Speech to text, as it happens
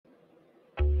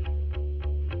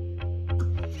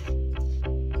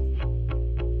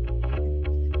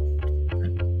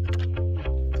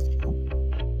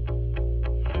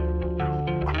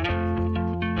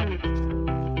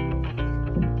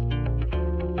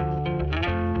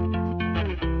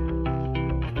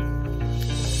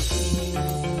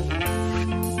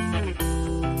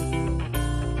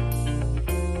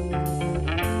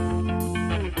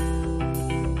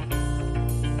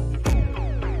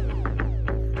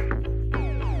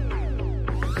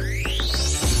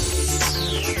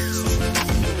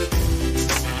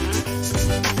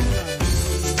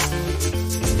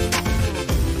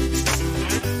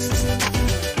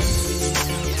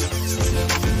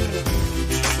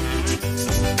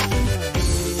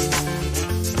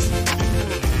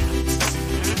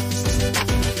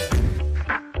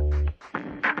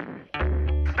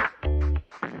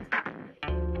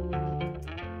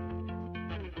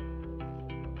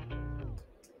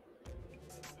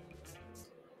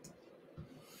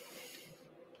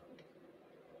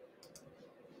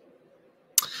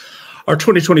Our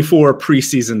 2024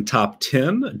 preseason top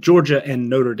 10, Georgia and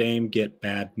Notre Dame get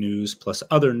bad news, plus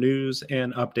other news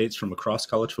and updates from across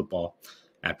college football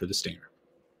after the stinger.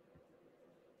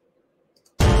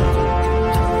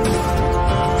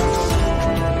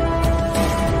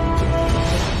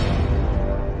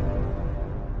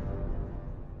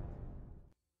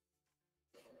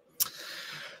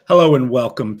 Hello and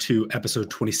welcome to episode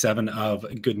 27 of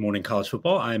Good Morning College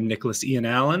Football. I'm Nicholas Ian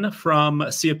Allen from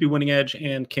CFB Winning Edge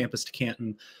and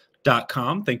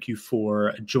CampusToCanton.com. Thank you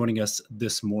for joining us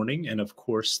this morning. And of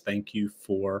course, thank you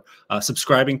for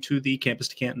subscribing to the Campus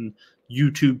to Canton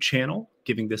YouTube channel,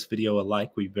 giving this video a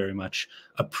like. We very much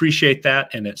appreciate that.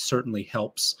 And it certainly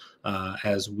helps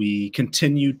as we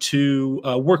continue to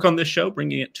work on this show,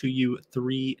 bringing it to you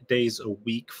 3 days a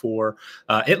week for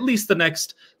at least the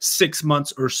next 6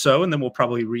 months or so. And then we'll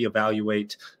probably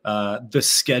reevaluate the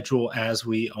schedule as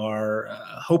we are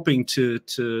hoping to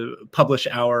publish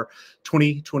our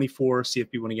 2024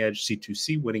 CFB Winning Edge,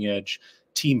 C2C Winning Edge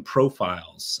team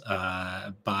profiles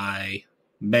by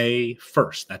May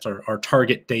 1st. That's our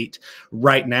target date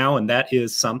right now. And that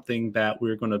is something that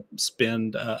we're going to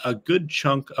spend a good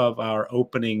chunk of our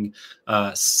opening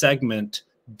segment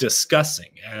discussing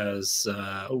as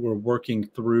we're working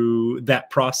through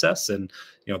that process. And,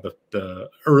 you know, the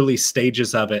early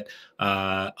stages of it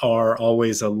are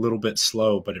always a little bit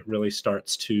slow, but it really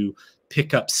starts to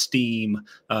pick up steam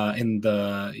in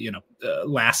the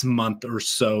last month or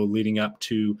so leading up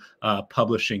to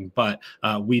publishing. But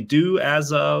we do,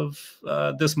 as of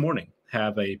this morning,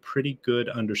 have a pretty good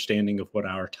understanding of what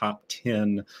our top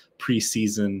 10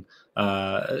 preseason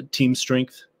team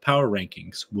strength power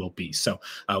rankings will be. So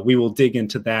we will dig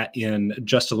into that in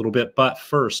just a little bit. But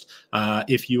first,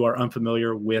 if you are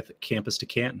unfamiliar with Campus to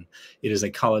Canton, it is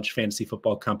a college fantasy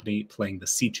football company playing the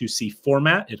C2C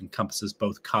format. It encompasses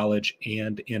both college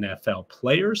and NFL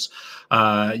players.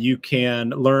 You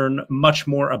can learn much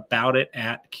more about it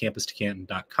at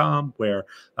CampusToCanton.com, where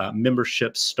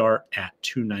memberships start at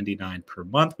 $2.99 per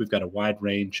month. We've got a wide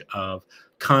range of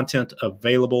content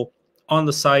available on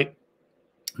the site.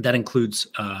 That includes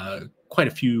quite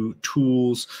a few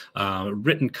tools,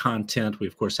 written content. We,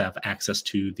 of course, have access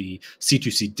to the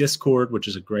C2C Discord, which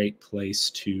is a great place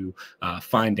to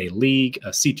find a league, a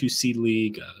C2C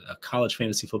league, a college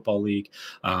fantasy football league,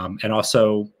 and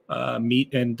also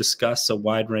meet and discuss a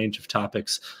wide range of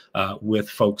topics with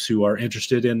folks who are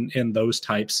interested in those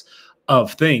types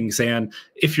of things. And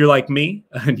if you're like me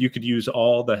and you could use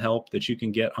all the help that you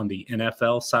can get on the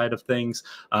NFL side of things,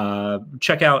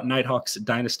 check out Nighthawk's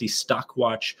Dynasty Stock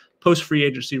Watch, post-free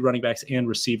agency running backs and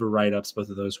receiver write-ups. Both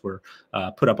of those were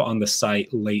put up on the site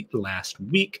late last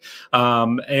week.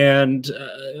 And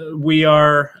we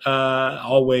are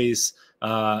always,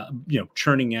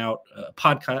 churning out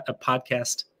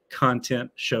podcast content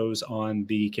shows on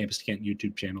the Campus to Canton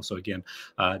YouTube channel. So again,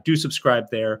 do subscribe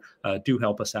there. Do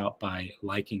help us out by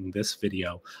liking this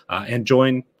video and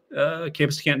join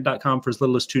CampusToCanton.com for as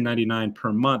little as $2.99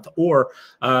 per month, or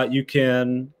you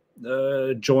can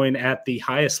join at the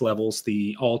highest levels.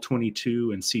 The all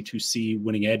 22 and C2C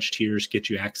Winning Edge tiers get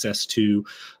you access to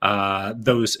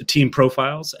those team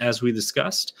profiles. As we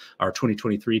discussed, our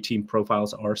 2023 team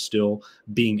profiles are still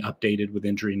being updated with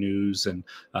injury news and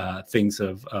things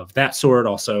of that sort.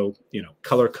 Also,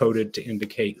 color coded to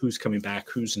indicate who's coming back,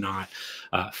 who's not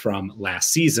from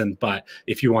last season. But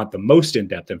if you want the most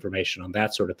in-depth information on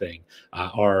that sort of thing,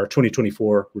 our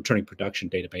 2024 returning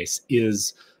production database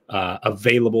is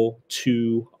available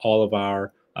to all of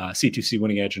our C2C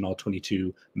Winning Edge and all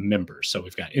 22 members. So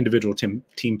we've got individual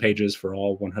team pages for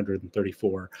all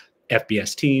 134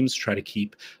 FBS teams. Try to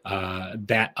keep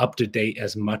that up to date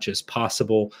as much as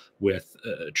possible with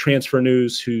transfer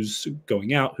news, who's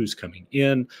going out, who's coming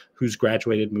in, who's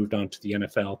graduated, moved on to the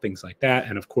NFL, things like that.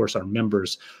 And of course, our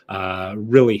members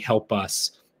really help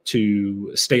us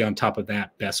to stay on top of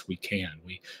that best we can.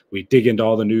 We dig into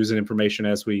all the news and information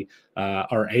as we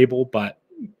are able, but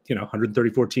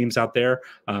 134 teams out there,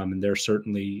 and they're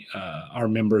certainly our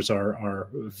members are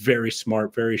very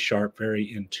smart, very sharp,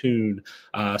 very in tune.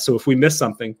 So if we miss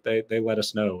something, they let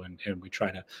us know, and we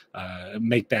try to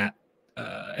make that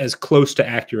as close to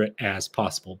accurate as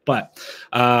possible. But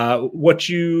what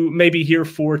you may be here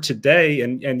for today,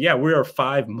 and yeah, we are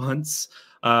 5 months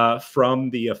from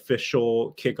the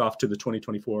official kickoff to the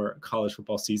 2024 college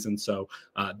football season. So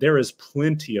there is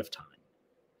plenty of time.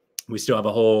 We still have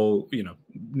a whole,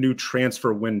 new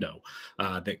transfer window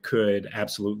that could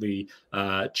absolutely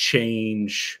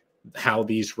change how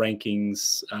these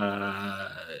rankings,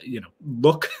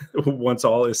 look once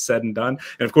all is said and done.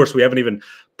 And of course, we haven't even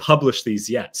published these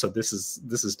yet, so this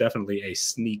is definitely a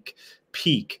sneak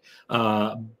peek.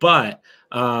 But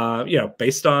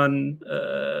based on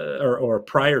or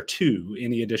prior to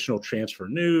any additional transfer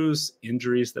news,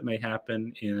 injuries that may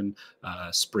happen in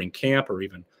spring camp or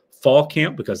even fall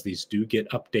camp, because these do get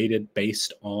updated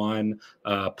based on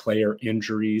player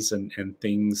injuries and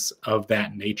things of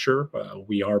that nature.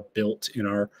 We are built in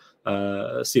our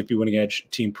CFP Winning Edge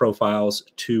team profiles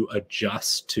to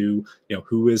adjust to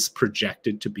who is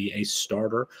projected to be a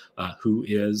starter, who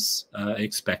is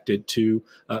expected to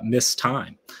miss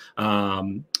time.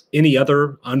 Any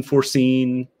other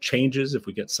unforeseen changes? If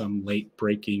we get some late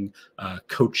breaking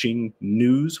coaching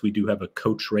news, we do have a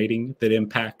coach rating that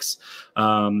impacts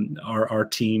our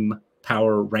team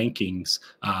power rankings.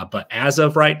 But as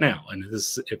of right now, and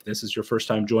if this is your first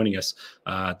time joining us,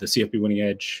 the CFP Winning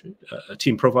Edge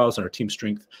team profiles and our team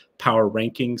strength power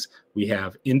rankings, we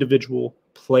have individual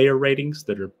player ratings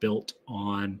that are built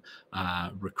on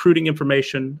recruiting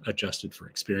information adjusted for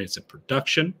experience and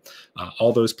production.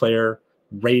 All those player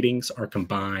ratings are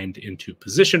combined into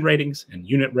position ratings and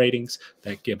unit ratings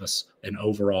that give us an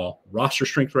overall roster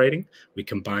strength rating. We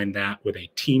combine that with a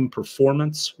team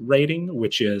performance rating,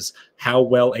 which is how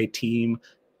well a team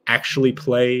actually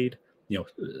played,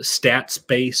 stats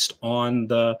based on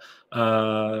the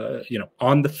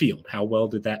on the field. How well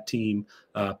did that team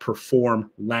perform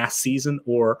last season,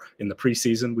 or in the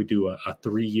preseason? We do a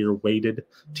 3-year weighted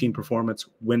team performance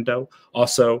window.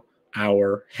 Also,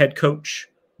 our head coach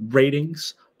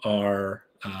ratings are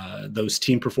those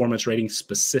team performance ratings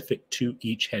specific to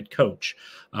each head coach.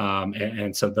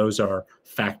 And so those are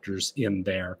factors in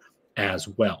there as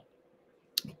well.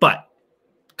 But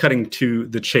cutting to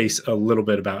the chase a little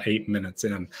bit, about 8 minutes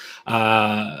in,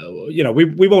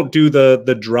 we won't do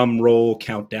the drum roll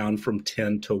countdown from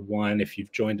 10 to 1. If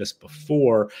you've joined us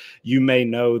before, you may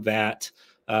know that,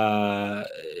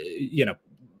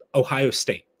 Ohio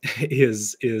State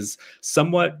is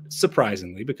somewhat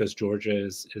surprisingly, because Georgia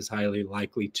is highly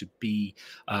likely to be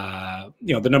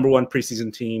the number one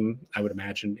preseason team, I would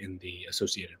imagine, in the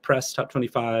Associated Press top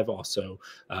 25, also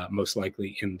most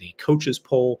likely in the coaches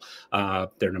poll.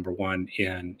 They're number one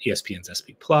in ESPN's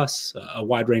SP Plus, a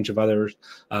wide range of others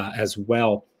as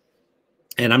well.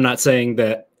 And I'm not saying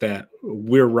that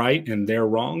we're right and they're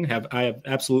wrong. I have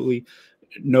absolutely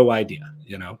no idea.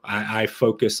 I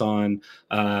focus on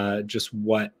just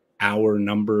what our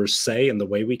numbers say and the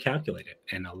way we calculate it.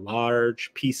 And a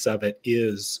large piece of it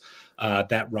is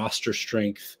that roster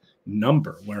strength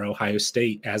number, where Ohio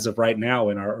State, as of right now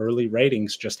in our early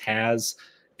ratings, just has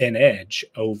an edge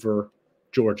over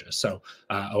Georgia. So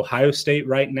Ohio State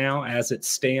right now, as it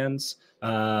stands,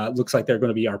 looks like they're going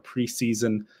to be our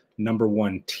preseason number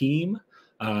one team.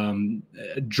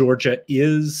 Georgia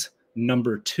is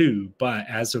number 2, but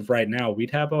as of right now,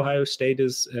 we'd have Ohio State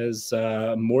as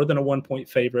more than a 1-point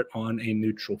favorite on a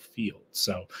neutral field.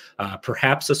 So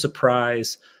perhaps a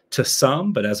surprise to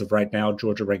some, but as of right now,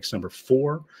 Georgia ranks number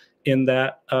 4 in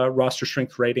that roster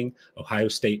strength rating. Ohio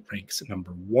State ranks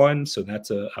number 1, so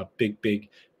that's a big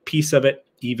piece of it,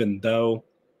 even though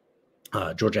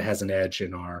Georgia has an edge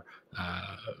in our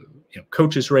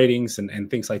coaches ratings and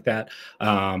things like that.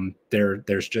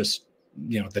 There's just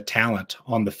the talent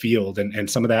on the field, and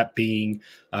some of that being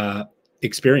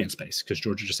experience based, because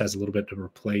Georgia just has a little bit to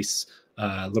replace,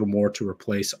 a little more to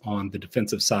replace on the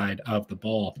defensive side of the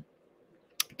ball.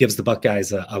 Gives the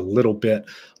Buckeyes a little bit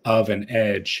of an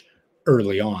edge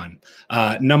early on.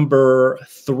 Number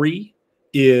 3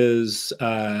 is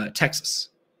Texas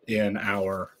in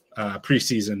our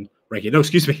preseason ranking. No,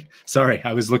 excuse me. Sorry.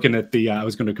 I was looking at I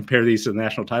was going to compare these to the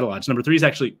national title odds. Number 3 is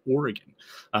actually Oregon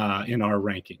in our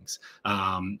rankings.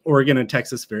 Oregon and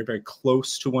Texas, very, very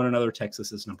close to one another.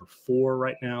 Texas is number 4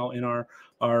 right now in our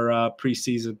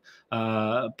preseason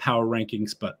power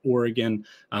rankings, but Oregon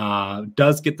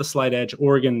does get the slight edge.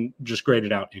 Oregon just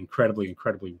graded out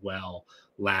incredibly well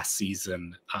last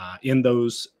season in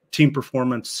those team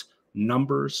performance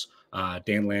numbers.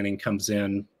 Dan Lanning comes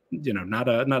in, not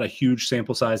a huge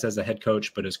sample size as a head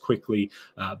coach, but has quickly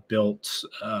built,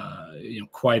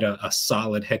 quite a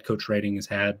solid head coach rating. Has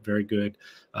had very good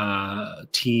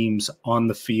teams on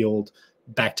the field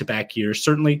back-to-back years.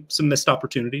 Certainly some missed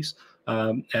opportunities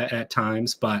at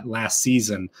times, but last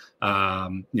season,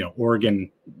 Oregon,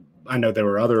 I know there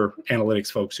were other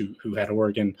analytics folks who had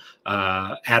Oregon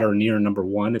at or near number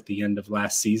 1 at the end of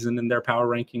last season in their power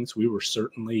rankings. We were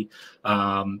certainly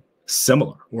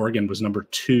similar. Oregon was number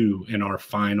 2 in our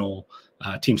final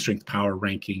team strength power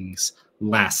rankings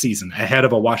last season, ahead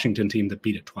of a Washington team that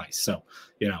beat it twice. So,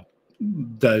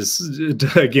 does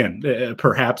again,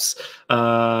 perhaps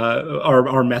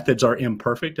our methods are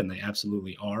imperfect, and they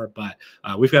absolutely are, but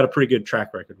we've got a pretty good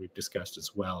track record we've discussed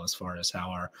as well as far as how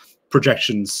our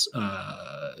projections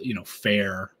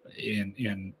fare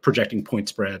in projecting point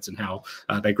spreads and how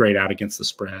they grade out against the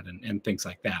spread and things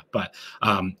like that. But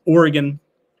Oregon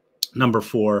number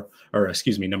 3,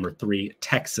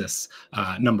 Texas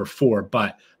number 4,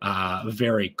 but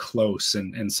very close.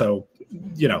 And so,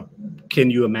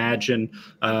 can you imagine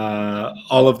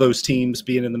all of those teams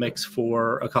being in the mix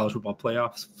for a college football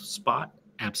playoff spot?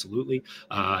 Absolutely.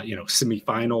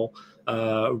 Semifinal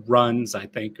runs, I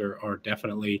think, are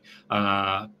definitely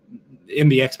in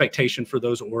the expectation for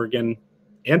those. Oregon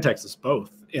and Texas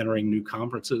both entering new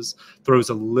conferences throws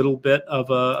a little bit of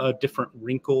a different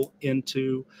wrinkle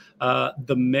into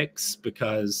the mix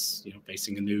because,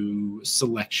 facing a new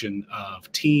selection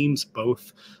of teams,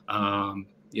 both,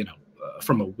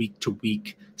 from a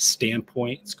week-to-week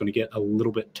standpoint, it's going to get a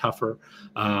little bit tougher.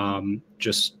 Body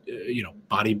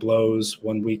blows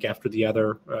one week after the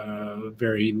other,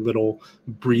 very little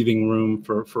breathing room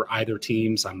for either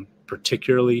teams. I'm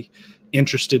particularly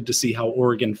interested to see how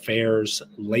Oregon fares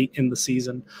late in the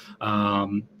season.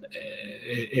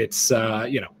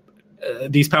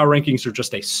 These power rankings are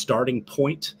just a starting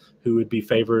point. Who would be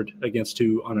favored against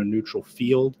who on a neutral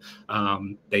field.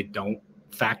 They don't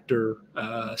factor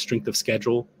strength of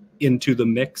schedule into the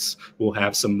mix. We'll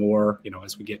have some more,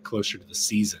 as we get closer to the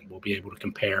season, we'll be able to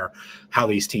compare how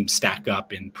these teams stack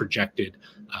up in projected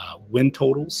win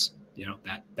totals.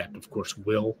 That of course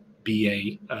will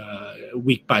be a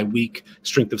week by week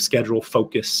strength of schedule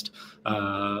focused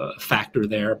factor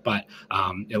there. But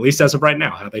at least as of right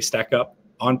now, how they stack up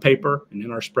on paper and in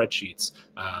our spreadsheets,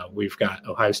 we've got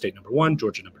Ohio State number 1,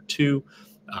 Georgia number 2,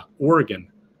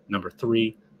 Oregon number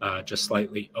 3, just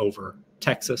slightly over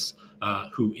Texas,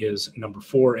 who is number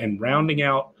 4. And rounding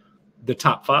out the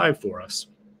top 5 for us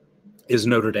is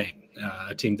Notre Dame,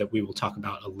 a team that we will talk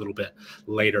about a little bit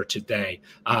later today.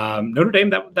 Notre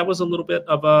Dame, that was a little bit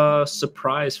of a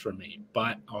surprise for me,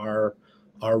 but our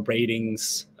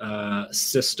ratings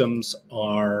systems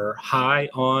are high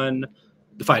on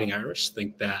the Fighting Irish.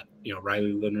 Think that,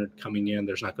 Riley Leonard coming in,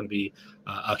 there's not going to be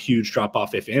a huge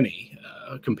drop-off, if any,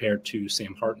 compared to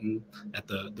Sam Harton at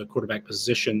the quarterback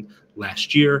position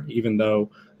last year, even though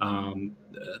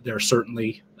there are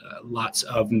certainly lots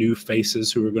of new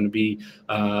faces who are going to be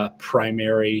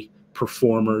primary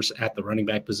performers at the running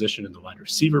back position and the wide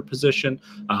receiver position.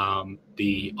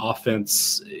 The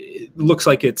offense, it looks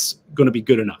like it's going to be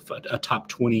good enough, a top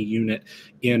 20 unit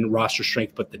in roster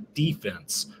strength, but the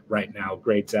defense right now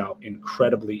grades out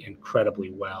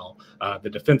incredibly well. The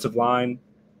defensive line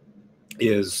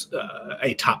is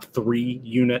a top 3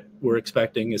 unit we're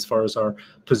expecting as far as our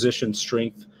position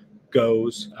strength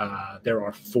goes. There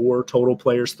are 4 total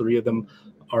players, 3 of them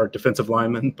are defensive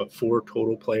linemen, but 4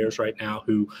 total players right now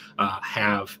who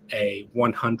have a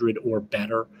 100 or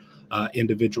better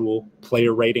individual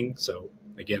player rating. So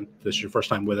again, if this is your first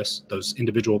time with us, those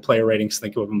individual player ratings,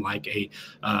 think of them like a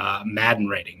Madden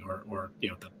rating or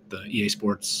the EA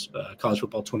Sports College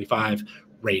Football 25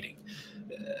 rating.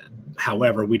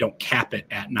 However, we don't cap it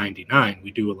at 99.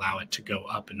 We do allow it to go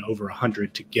up and over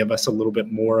 100 to give us a little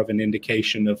bit more of an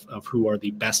indication of who are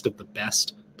the best of the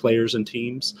best players and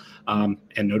teams. And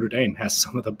Notre Dame has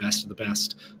some of the best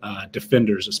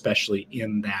defenders, especially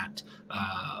in that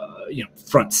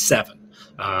front 7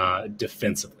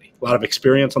 defensively. A lot of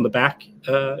experience on the back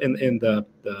in the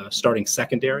starting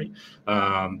secondary,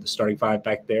 the starting 5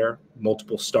 back there,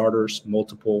 multiple starters,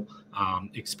 multiple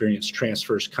experienced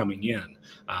transfers coming in.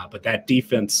 But that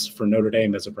defense for Notre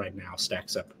Dame as of right now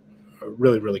stacks up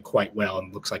really quite well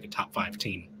and looks like a top 5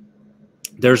 team.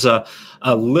 There's a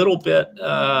little bit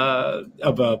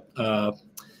of a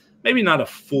maybe not a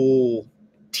full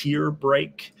tier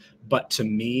break, but to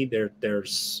me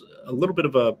there's a little bit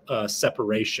of a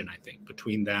separation, I think,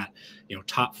 between that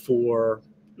top 4,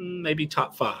 maybe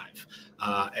top 5,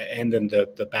 and then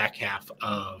the back half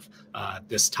of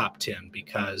this top 10,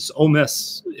 because Ole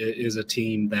Miss is a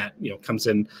team that comes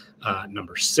in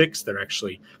number 6. They're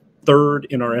actually 3rd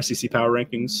in our SEC power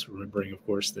rankings, remembering, of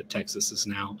course, that Texas is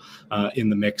now in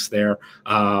the mix there.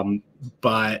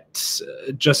 But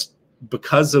just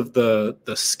because of the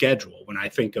schedule, when I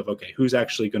think of, okay, who's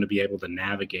actually going to be able to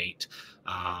navigate,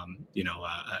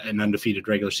 an undefeated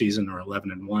regular season or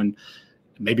 11-1,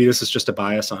 maybe this is just a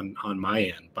bias on my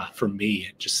end, but for me,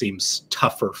 it just seems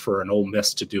tougher for an Ole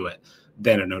Miss to do it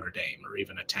than a Notre Dame or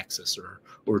even a Texas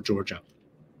or Georgia.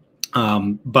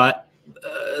 But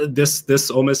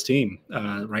this Ole Miss team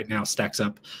right now stacks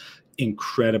up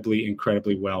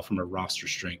incredibly well from a roster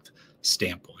strength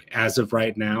standpoint. As of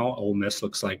right now, Ole Miss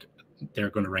looks like they're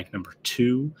going to rank number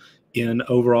 2 in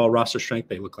overall roster strength.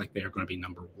 They look like they are going to be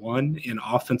number 1 in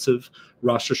offensive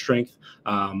roster strength.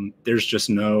 There's just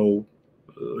no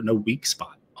weak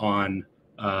spot on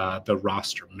the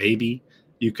roster. Maybe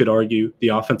you could argue the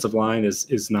offensive line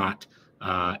is not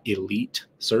elite,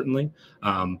 certainly,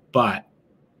 but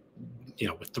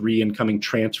with 3 incoming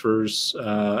transfers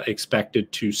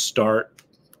expected to start,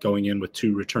 going in with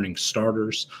 2 returning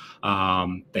starters,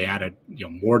 they added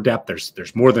more depth.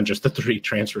 There's more than just the 3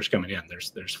 transfers coming in.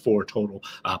 There's 4 total,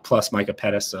 plus Micah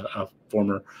Pettis, a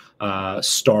former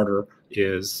starter,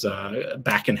 is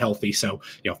back and healthy. So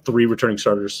 3 returning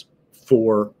starters,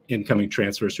 4 incoming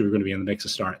transfers who are going to be in the mix to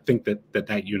start. I think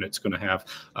that unit's going to have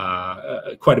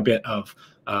quite a bit of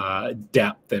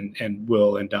depth and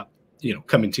will end up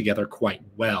coming together quite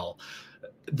well.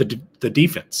 The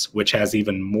defense, which has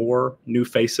even more new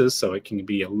faces, so it can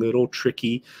be a little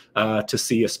tricky to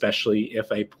see, especially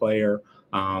if a player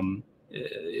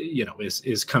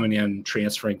is coming in,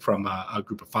 transferring from a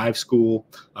group of 5 school.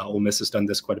 Ole Miss has done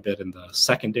this quite a bit in the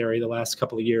secondary the last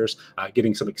couple of years,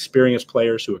 getting some experienced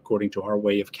players who, according to our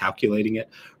way of calculating it,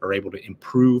 are able to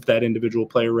improve that individual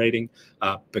player rating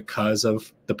because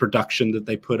of the production that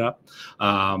they put up.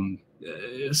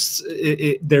 There's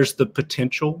the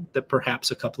potential that perhaps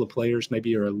a couple of players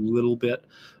maybe are a little bit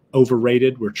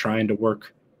overrated. We're trying to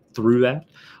work through that.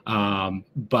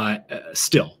 But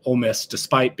still, Ole Miss,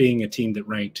 despite being a team that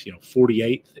ranked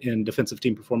 48th in defensive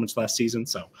team performance last season,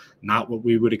 so not what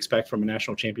we would expect from a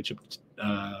national championship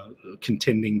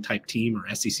contending type team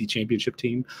or SEC championship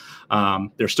team,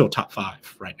 they're still top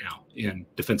 5 right now in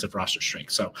defensive roster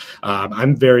strength. So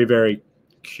I'm very, very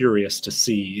curious to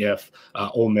see if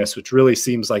Ole Miss, which really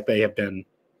seems like they have been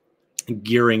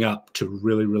gearing up to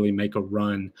really, really make a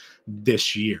run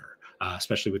this year,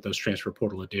 especially with those transfer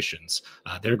portal additions.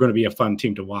 They're going to be a fun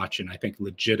team to watch. And I think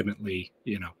legitimately,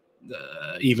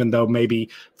 even though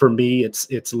maybe for me, it's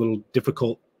a little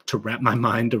difficult to wrap my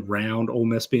mind around Ole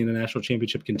Miss being a national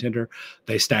championship contender,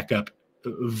 they stack up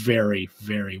very,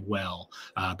 very well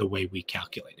the way we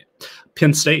calculate it.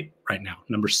 Penn State right now,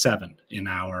 number 7 in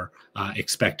our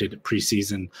expected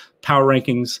preseason power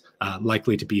rankings,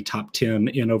 likely to be top 10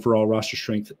 in overall roster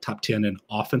strength, top 10 in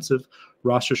offensive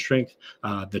roster strength.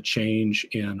 The change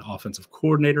in offensive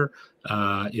coordinator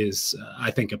is,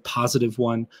 I think, a positive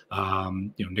one.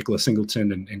 Nicholas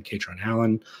Singleton and Katron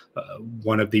Allen,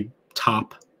 one of the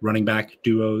top running back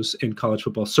duos in college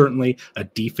football, certainly a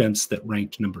defense that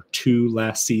ranked number 2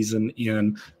 last season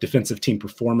in defensive team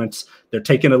performance. They're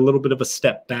taking a little bit of a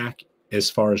step back as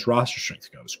far as roster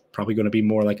strength goes, probably going to be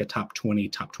more like a top 20,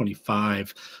 top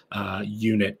 25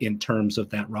 unit in terms of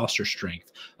that roster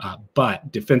strength.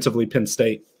 But defensively, Penn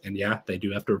State, and yeah, they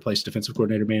do have to replace defensive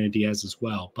coordinator Manny Diaz as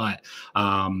well. But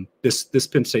this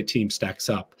Penn State team stacks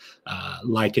up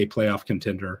like a playoff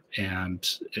contender, and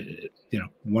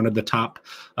one of the top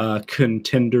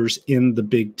contenders in the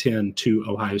Big Ten to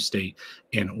Ohio State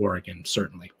and Oregon,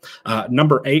 certainly.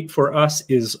 Number 8 for us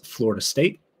is Florida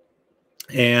State.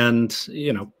 And,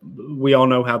 we all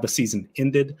know how the season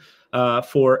ended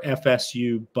for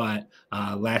FSU, but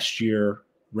last year,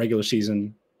 regular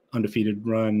season, undefeated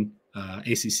run,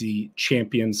 ACC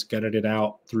champions, gutted it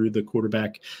out through the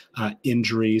quarterback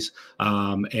injuries.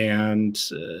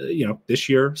 This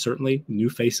year, certainly new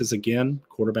faces again.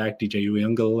 Quarterback DJ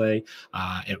Uiagalelei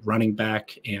at running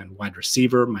back and wide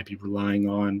receiver might be relying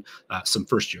on some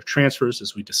first-year transfers,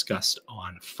 as we discussed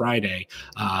on Friday.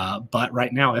 But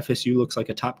right now, FSU looks like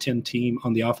a top 10 team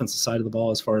on the offensive side of the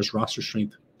ball as far as roster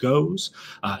strength goes.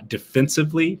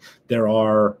 Defensively, there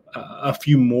are a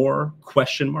few more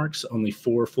question marks, only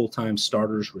 4 full-time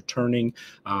starters returning.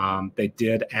 They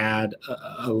did add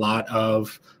a lot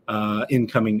of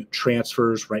incoming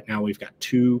transfers. Right now, we've got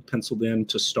 2 penciled in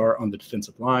to start on the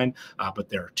defensive line, but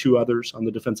there are 2 others on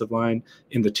the defensive line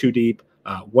in the 2 deep.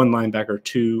 1 linebacker,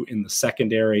 2 in the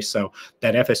secondary. So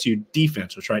that FSU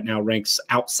defense, which right now ranks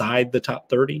outside the top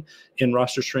 30 in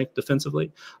roster strength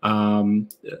defensively,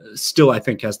 still I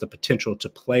think has the potential to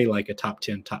play like a top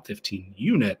 10, top 15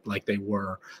 unit like they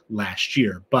were last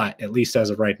year. But at least as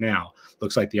of right now,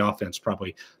 looks like the offense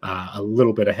probably a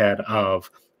little bit ahead of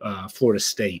Florida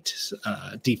State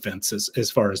defense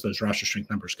as far as those roster strength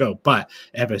numbers go. But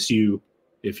FSU,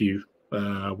 if you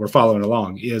we're following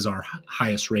along, is our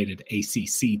highest rated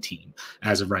ACC team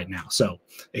as of right now. So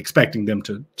expecting them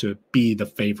to be the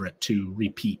favorite to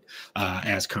repeat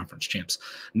as conference champs.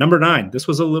 Number 9, this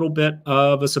was a little bit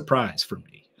of a surprise for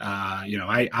me.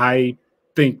 I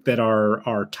think that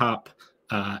our top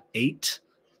 8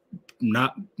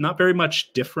 not very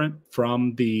much different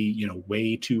from the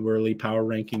way too early power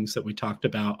rankings that we talked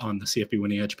about on the CFP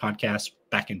Winning Edge podcast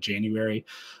back in January.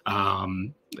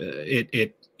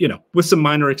 It with some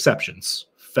minor exceptions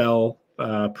fell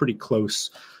pretty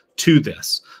close to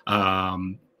this.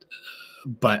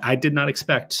 But I did not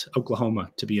expect Oklahoma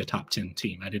to be a top 10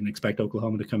 team. I didn't expect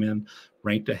Oklahoma to come in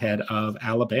ranked ahead of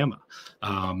Alabama.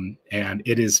 And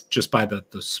it is just by the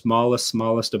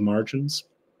smallest of margins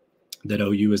that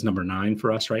OU is number 9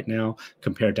 for us right now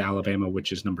compared to Alabama,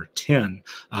 which is number 10.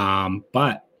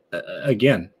 But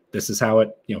again, this is how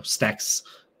it stacks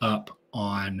up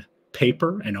on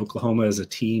paper. And Oklahoma is a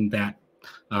team that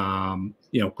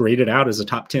graded out as a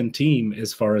top 10 team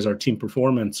as far as our team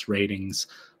performance ratings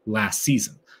last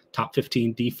season. Top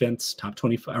 15 defense, top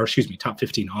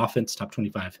 15 offense, top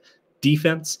 25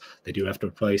 defense. They do have to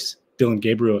replace Dylan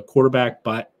Gabriel at quarterback,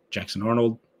 but Jackson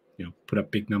Arnold put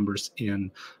up big numbers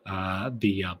in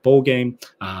the bowl game.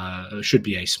 Should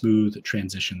be a smooth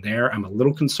transition there. I'm a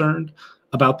little concerned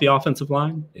about the offensive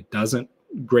line. It doesn't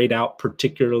grade out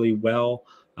particularly well,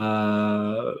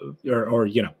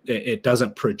 it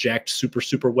doesn't project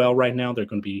super well right now. They're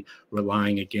going to be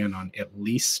relying again on at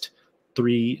least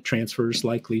 3 transfers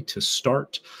likely to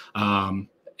start.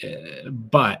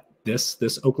 But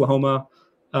this Oklahoma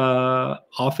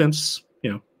offense,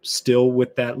 still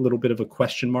with that little bit of a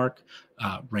question mark,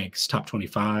 ranks top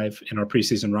 25 in our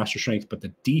preseason roster strength, but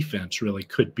the defense really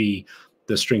could be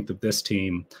the strength of this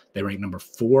team. They rank number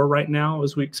 4 right now,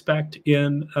 as we expect,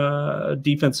 in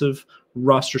defensive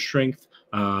roster strength,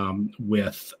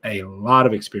 with a lot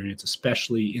of experience,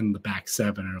 especially in the back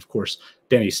 7. And of course,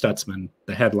 Danny Stutzman,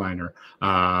 the headliner,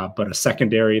 but a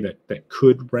secondary that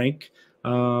could rank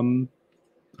among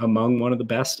one of the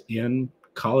best in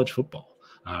college football.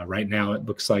 Right now, it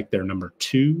looks like they're number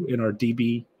 2 in our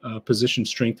DB position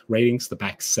strength ratings. The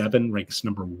back 7 ranks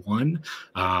number 1.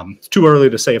 It's too early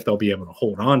to say if they'll be able to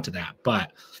hold on to that,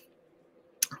 but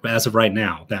as of right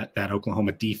now, that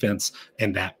Oklahoma defense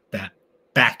and that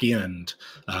back end,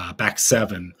 back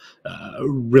 7,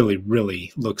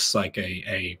 really looks like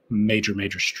a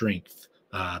major strength,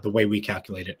 the way we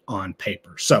calculate it on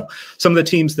paper. So some of the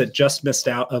teams that just missed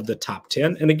out of the top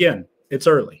 10, and again, it's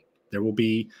early. There will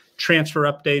be transfer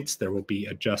updates. There will be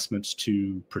adjustments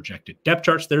to projected depth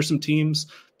charts. There's some teams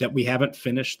that we haven't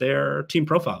finished their team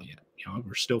profile yet.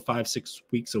 We're still 5-6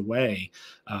 weeks away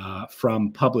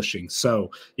from publishing.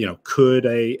 So, could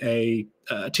a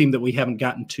team that we haven't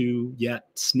gotten to yet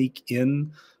sneak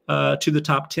in to the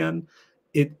top 10?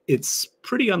 It's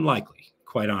pretty unlikely,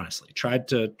 quite honestly. Tried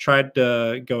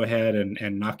to go ahead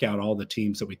and knock out all the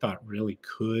teams that we thought really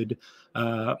could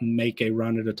make a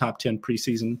run at a top 10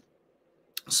 preseason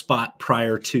spot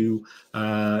prior to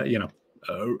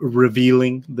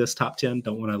revealing this top 10.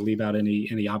 Don't want to leave out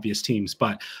any obvious teams,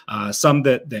 but some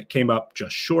that came up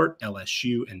just short.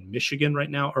 LSU and Michigan right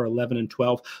now are 11 and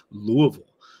 12.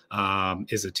 Louisville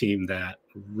is a team that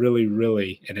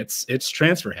really, and it's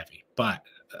transfer heavy, but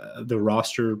the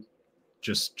roster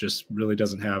just really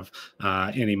doesn't have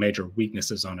any major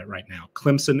weaknesses on it right now.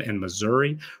 Clemson and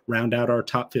Missouri round out our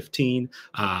top 15.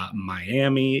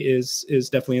 Miami is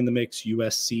definitely in the mix.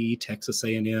 USC, Texas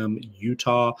A&M,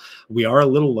 Utah. We are a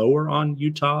little lower on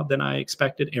Utah than I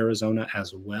expected. Arizona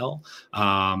as well.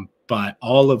 But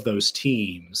all of those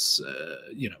teams,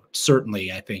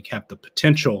 certainly I think have the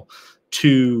potential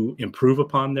to improve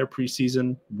upon their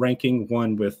preseason ranking,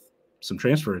 one with some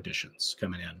transfer additions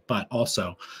coming in, but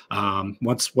also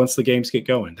once the games get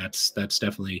going, that's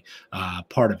definitely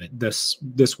part of it. This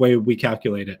way we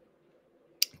calculate it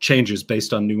changes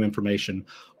based on new information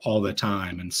all the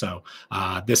time, and so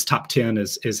this top 10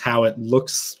 is how it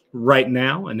looks right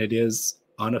now, and it is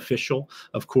unofficial,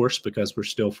 of course, because we're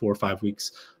still 4 or 5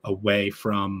 weeks away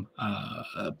from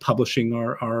publishing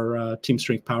our team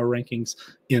strength power rankings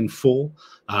in full.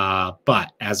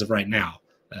 But as of right now,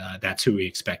 that's who we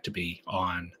expect to be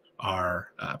on our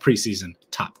preseason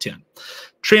top 10.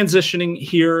 Transitioning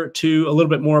here to a little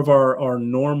bit more of our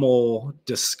normal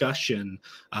discussion,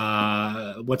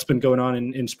 what's been going on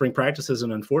in spring practices,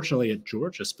 and unfortunately at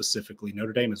Georgia specifically,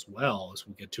 Notre Dame as well, as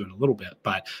we'll get to in a little bit,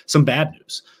 but some bad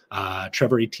news.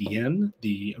 Trevor Etienne,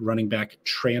 the running back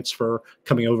transfer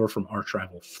coming over from arch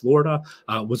rival Florida,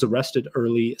 was arrested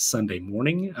early Sunday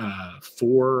morning,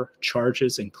 4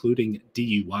 charges, including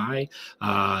DUI.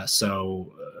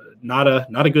 So not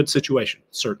a good situation,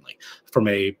 certainly. From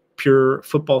a pure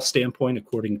football standpoint,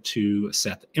 according to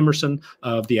Seth Emerson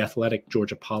of The Athletic,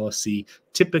 Georgia policy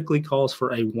typically calls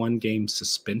for a 1-game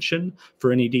suspension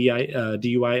for any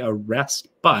DUI arrest,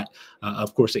 but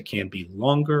of course it can be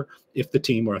longer if the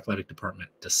team or athletic department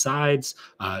decides.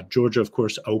 Georgia, of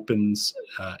course, opens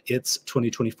its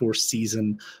 2024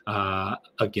 season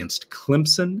against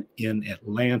Clemson in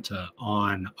Atlanta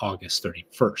on August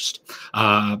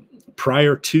 31st.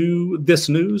 Prior to this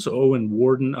news, Owen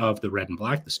Warden of the Red and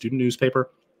Black, the student newspaper,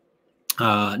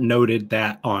 noted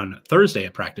that on Thursday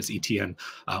at practice, Etienne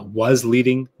was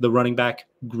leading the running back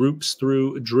groups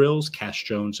through drills. Cash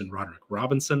Jones and Roderick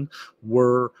Robinson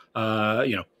were,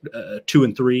 2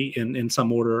 and 3 in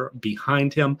some order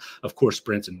behind him. Of course,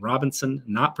 Branson Robinson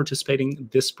not participating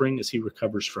this spring as he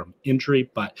recovers from injury,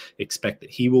 but expect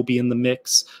that he will be in the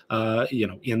mix,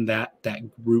 in that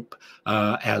group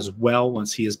as well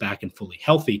once he is back and fully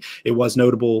healthy. It was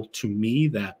notable to me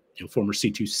that former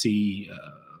C2C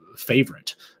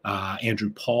favorite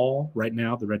Andrew Paul, right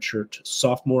now the redshirt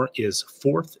sophomore, is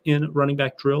 4th in running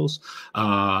back drills,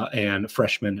 and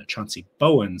freshman Chauncey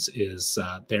Bowens is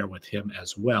there with him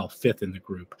as well, 5th in the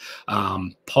group.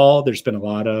 Paul, there's been a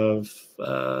lot of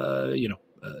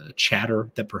chatter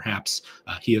that perhaps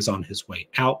he is on his way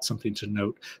out. Something to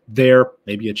note there.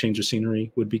 Maybe a change of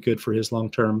scenery would be good for his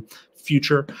long-term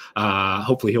future.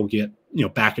 Hopefully he'll get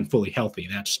back and fully healthy.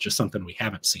 That's just something we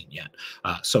haven't seen yet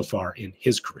so far in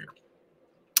his career.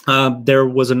 There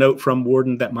was a note from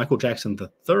Warden that Michael Jackson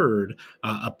III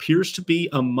appears to be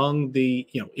among the,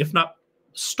 if not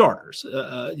starters,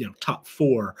 top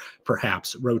 4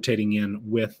 perhaps, rotating in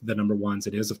with the number 1s.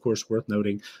 It is, of course, worth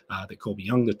noting that Colby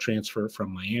Young, the transfer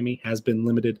from Miami, has been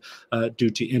limited due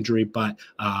to injury, but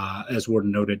as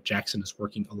Warden noted, Jackson is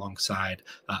working alongside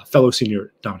fellow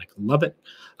senior Dominic Lovett,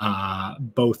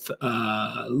 both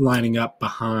lining up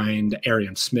behind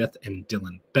Arian Smith and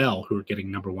Dylan Bell, who are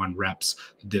getting number 1 reps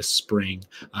this spring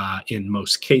in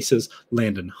most cases.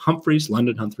 London Humphrey,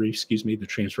 the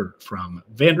transfer from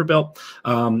Vanderbilt,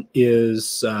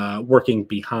 is working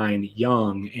behind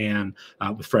Young, and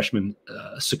with freshman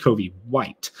Sokovi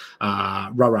White.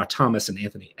 Rara Thomas and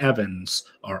Anthony Evans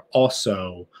are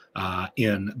also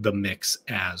in the mix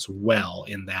as well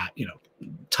in that,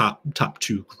 top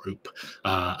 2 group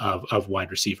of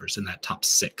wide receivers in that top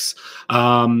 6.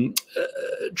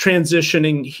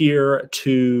 Transitioning here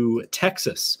to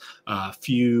Texas, a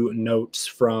few notes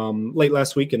from late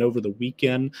last week and over the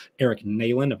weekend. Eric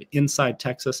Nalen of Inside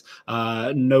Texas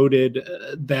noted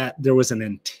that there was an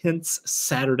intense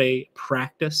Saturday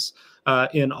practice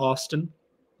in Austin.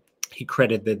 He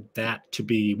credited that to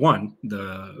be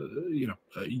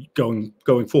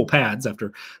going full pads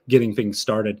after getting things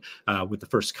started with the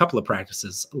first couple of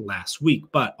practices last week,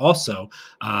 but also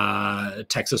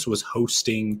Texas was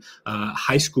hosting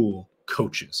high school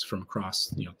coaches from across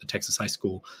the Texas High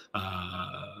School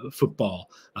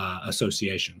Football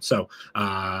Association. So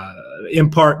in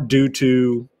part due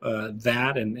to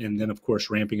that, and then of course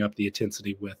ramping up the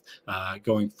intensity with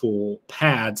going full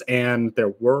pads, and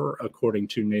there were, according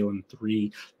to Nalen,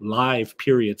 3 live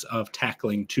periods of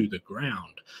tackling to the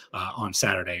ground on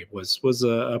Saturday. Was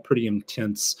a pretty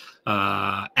intense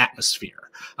atmosphere.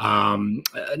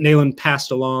 Nalen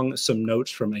passed along some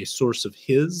notes from a source of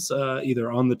his,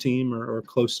 either on the team or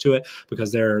close to it,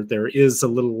 because there is a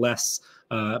little less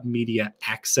media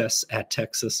access at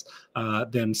Texas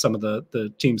than some of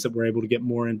the teams that were able to get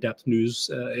more in-depth news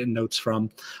and notes from.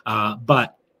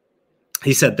 But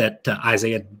he said that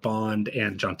Isaiah Bond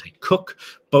and Jonte Cook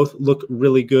both look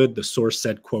really good. The source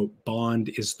said, quote, "Bond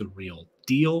is the real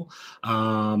deal."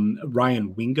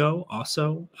 Ryan Wingo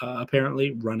also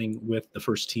apparently running with the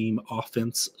first team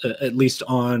offense, at least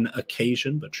on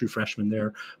occasion, but true freshman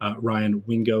there, Ryan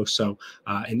Wingo. So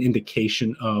an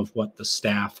indication of what the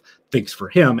staff thinks for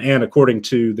him. And according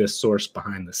to this source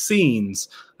behind the scenes,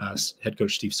 head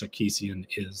coach Steve Sarkisian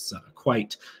is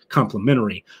quite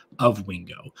complimentary of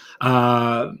Wingo.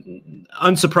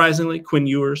 Unsurprisingly, Quinn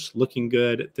Ewers looking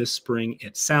good this spring,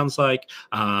 it sounds like.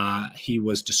 He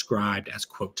was described as,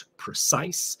 quote,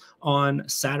 precise on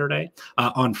Saturday.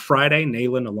 On Friday,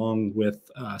 Nalen, along with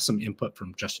some input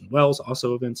from Justin Wells,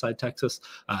 also of Inside Texas,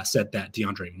 said that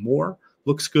DeAndre Moore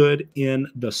looks good in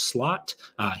the slot.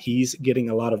 He's getting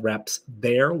a lot of reps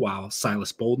there, while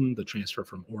Silas Bolden, the transfer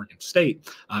from Oregon State,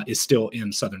 is still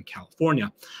in Southern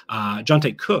California.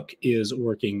 Jonte Cook is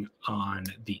working on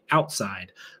the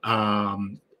outside.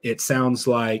 It sounds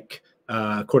like,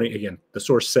 according, again, the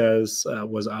source says,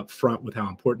 was up front with how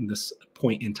important this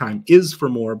point in time is for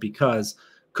Moore, because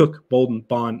Cook, Bolden,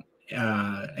 Bond,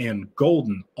 and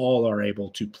Golden all are able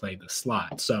to play the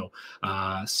slot. So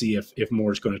see if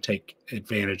Moore's going to take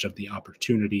advantage of the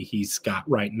opportunity he's got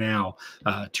right now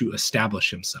to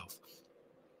establish himself.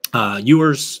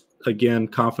 Ewers, again,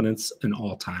 confidence an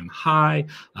all-time high,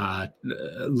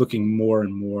 looking more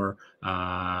and more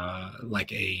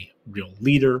like a real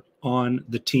leader on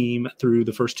the team through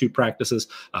the first two practices.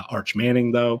 Arch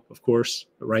Manning, though, of course,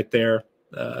 right there,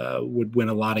 would win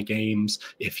a lot of games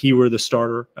if he were the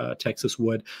starter. Texas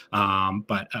would,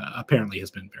 but apparently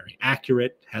has been very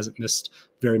accurate, hasn't missed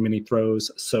very many throws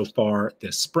so far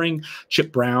this spring.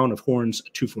 Chip Brown of Horns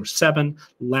 247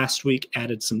 last week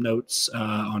added some notes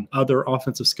on other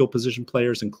offensive skill position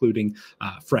players, including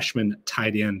freshman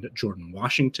tight end Jordan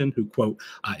Washington, who, quote,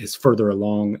 is further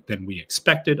along than we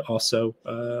expected. Also,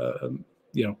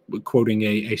 quoting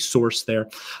a source there.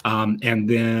 And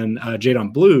then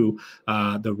Jadon Blue,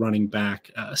 the running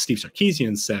back, Steve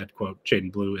Sarkisian said, quote,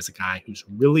 Jadon Blue is a guy who's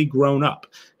really grown up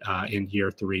in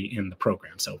year 3 in the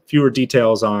program. So fewer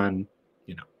details on,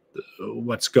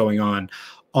 what's going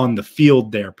on the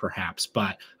field there, perhaps,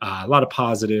 but a lot of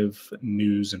positive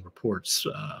news and reports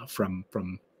from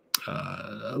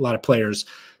a lot of players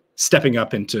stepping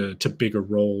up into bigger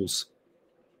roles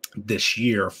this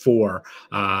year for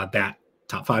that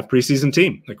top 5 preseason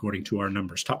team, according to our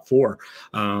numbers, top 4.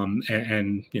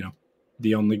 And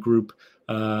the only group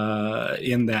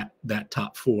in that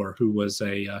top 4 who was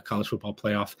a college football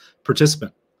playoff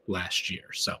participant last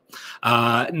year. So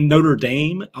Notre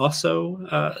Dame,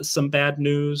 also some bad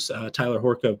news. Tyler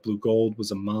Horka of Blue Gold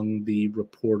was among the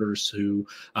reporters who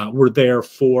were there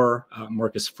for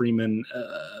Marcus Freeman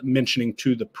mentioning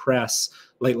to the press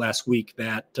late last week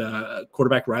that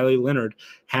quarterback Riley Leonard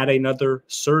had another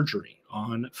surgery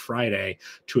on Friday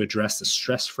to address the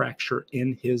stress fracture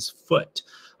in his foot.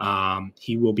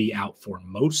 He will be out for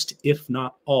most, if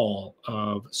not all,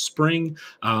 of spring.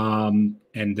 And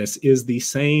this is the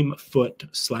same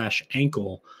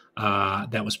foot/ankle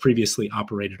that was previously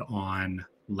operated on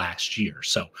last year.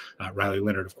 So Riley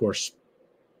Leonard, of course,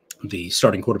 the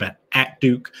starting quarterback at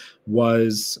Duke,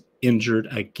 was injured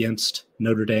against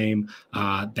Notre Dame.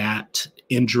 That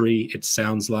injury, it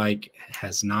sounds like,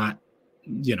 has not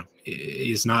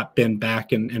is not been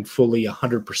back and fully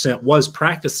 100%, was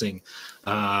practicing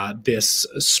this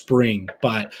spring,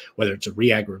 but whether it's a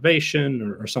re-aggravation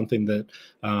or something that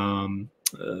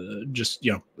just,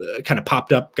 kind of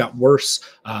popped up, got worse.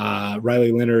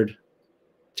 Riley Leonard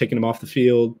taking him off the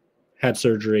field, had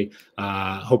surgery,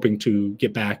 hoping to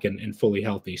get back and fully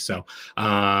healthy. So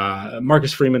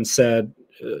Marcus Freeman said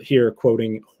here,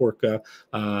 quoting Horka,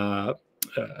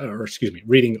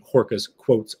 reading Horka's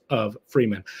quotes of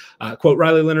Freeman, quote,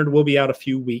 Riley Leonard will be out a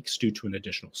few weeks due to an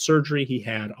additional surgery he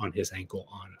had on his ankle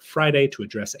on Friday to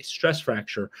address a stress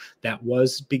fracture that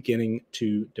was beginning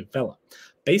to develop.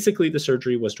 Basically, the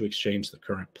surgery was to exchange the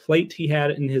current plate he had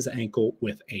in his ankle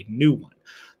with a new one.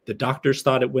 The doctors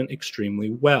thought it went extremely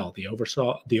well. The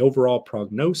overall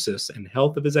prognosis and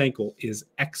health of his ankle is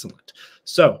excellent.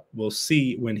 So we'll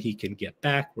see when he can get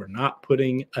back. We're not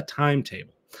putting a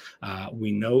timetable.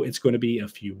 We know it's going to be a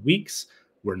few weeks.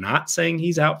 We're not saying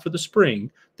he's out for the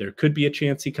spring. There could be a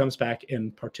chance he comes back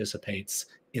and participates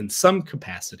in some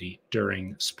capacity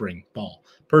during spring ball.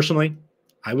 Personally,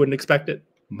 I wouldn't expect it.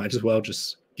 Might as well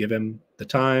just give him the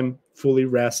time, fully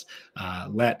rest,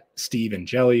 let Steve and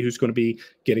Jelly, who's going to be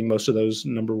getting most of those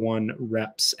 #1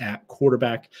 reps at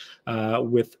quarterback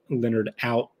with Leonard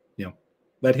out,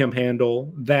 let him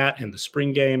handle that in the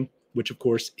spring game, which of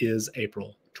course is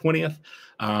April 20th.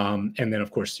 And then,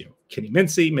 of course, Kenny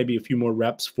Mincy, maybe a few more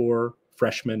reps for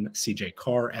freshman CJ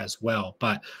Carr as well.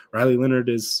 But Riley Leonard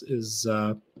is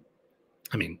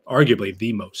arguably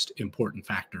the most important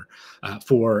factor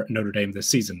for Notre Dame this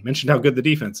season. Mentioned how good the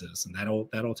defense is, and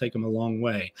that'll take them a long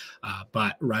way.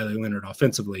 But Riley Leonard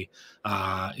offensively,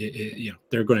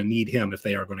 they're going to need him if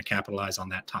they are going to capitalize on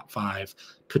that top 5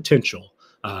 potential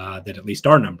that at least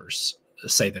our numbers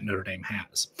say that Notre Dame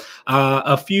has.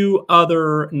 A few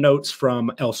other notes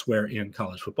from elsewhere in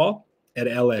college football. At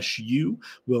LSU,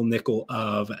 Will Nickel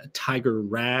of Tiger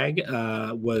Rag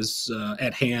was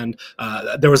at hand.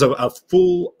 There was a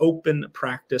full open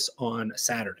practice on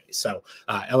Saturday. So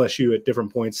LSU at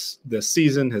different points this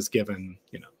season has given,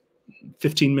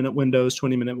 15-minute windows,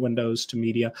 20-minute windows to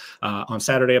media. On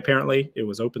Saturday, apparently, it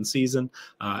was open season.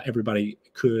 Everybody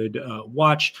could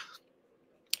watch.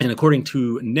 And according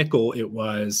to Nickel, it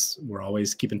was, we're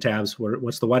always keeping tabs,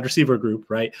 what's the wide receiver group,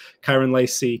 right? Kyron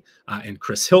Lacey and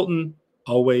Chris Hilton,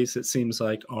 always, it seems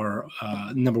like, are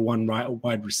 #1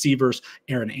 wide receivers.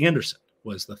 Aaron Anderson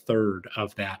was the third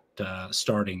of that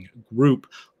starting group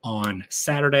on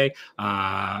Saturday.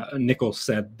 Nichols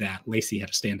said that Lacey had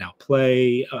a standout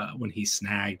play when he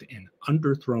snagged an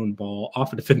underthrown ball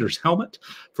off a defender's helmet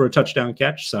for a touchdown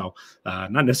catch. So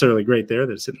not necessarily great there.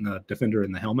 That's hitting the defender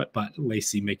in the helmet, but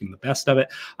Lacey making the best of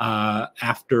it.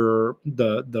 After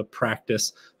the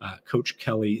practice, Coach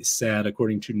Kelly said,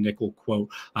 according to Nichols, quote,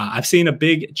 "I've seen a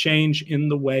big change in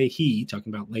the way he,"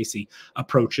 talking about Lacey,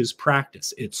 "approaches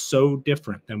practice. It's so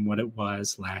different than what it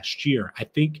was last year. I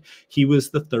think he was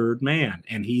the third man,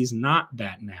 and he's not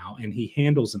that now, and he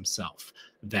handles himself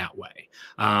that way."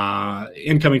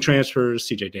 Incoming transfers,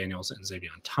 CJ Daniels and Xavier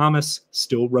Thomas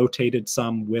still rotated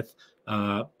some with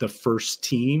the first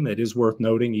team. It is worth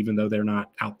noting, even though they're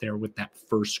not out there with that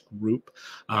first group,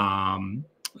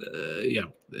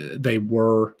 they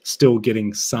were still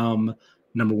getting some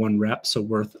number one rep, so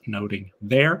worth noting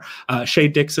there. Shea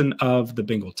Dixon of the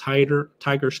Bengal Tiger,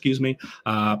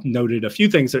 noted a few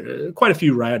things, quite a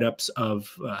few write-ups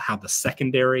of how the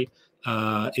secondary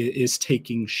is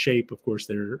taking shape. Of course,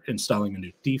 they're installing a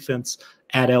new defense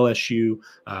at LSU,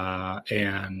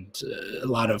 and a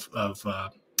lot of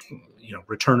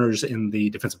returners in the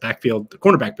defensive backfield. The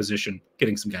cornerback position,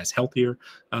 getting some guys healthier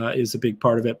is a big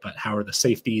part of it, but how are the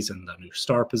safeties and the new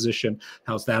star position?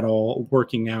 How's that all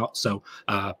working out? So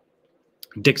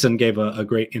Dixon gave a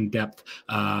great in-depth,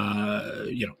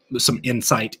 some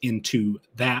insight into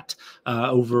that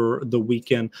over the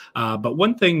weekend. But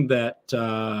one thing that,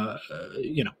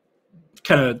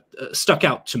 kind of stuck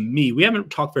out to me, we haven't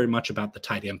talked very much about the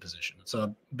tight end position.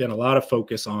 So been a lot of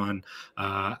focus on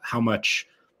how much,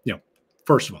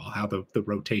 first of all, how the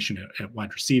rotation at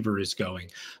wide receiver is going,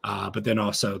 but then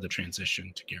also the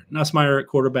transition to Garrett Nussmeier at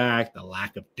quarterback, the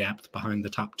lack of depth behind the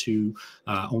top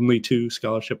only two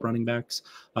scholarship running backs.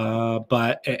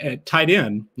 But at tight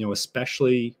end,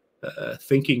 especially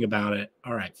thinking about it,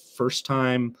 all right, first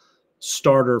time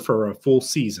starter for a full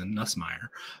season, Nussmeier,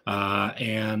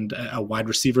 and a wide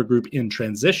receiver group in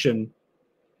transition.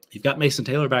 You've got Mason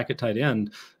Taylor back at tight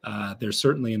end. There's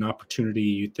certainly an opportunity,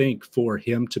 you think, for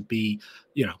him to be,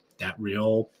 that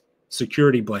real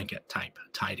security blanket type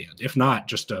tight end, if not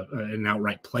just an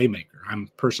outright playmaker. I'm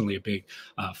personally a big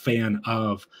fan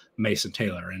of Mason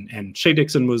Taylor, and Shea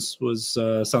Dixon was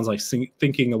sounds like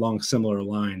thinking along similar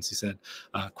lines. He said,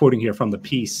 quoting here from the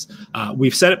piece,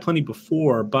 "We've said it plenty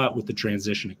before, but with the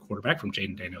transition at quarterback from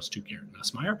Jaden Daniels to Garrett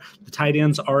Nussmeier, the tight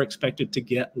ends are expected to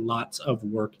get lots of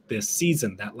work this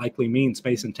season. That likely means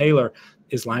Mason Taylor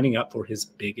is lining up for his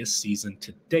biggest season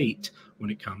to date when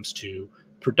it comes to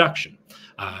production."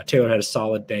 Taylor had a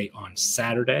solid day on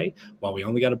Saturday. While we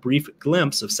only got a brief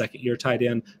glimpse of second-year tight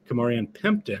end Kamarian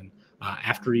Pimpton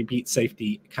after he beat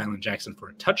safety Kylan Jackson for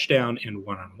a touchdown in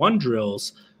one-on-one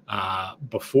drills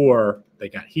before they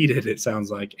got heated, it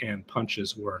sounds like, and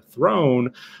punches were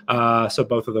thrown. So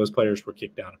both of those players were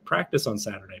kicked out of practice on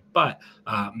Saturday. But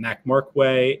Mac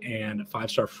Markway and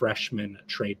five-star freshman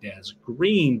Trey Dez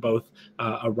Green, both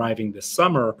arriving this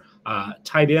summer.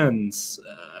 Tight ends,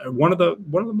 one of the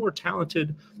more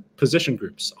talented position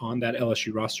groups on that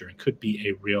LSU roster, and could be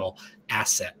a real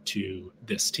asset to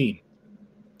this team.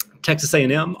 Texas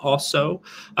A&M also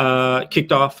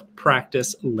kicked off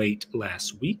practice late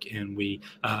last week, and we,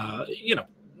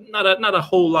 not a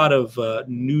whole lot of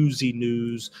newsy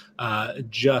news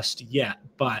just yet,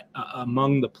 but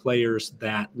among the players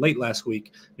that late last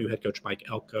week, new head coach Mike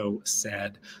Elko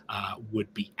said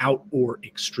would be out or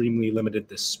extremely limited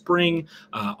this spring,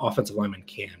 offensive lineman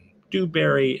Cam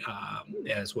Dewberry,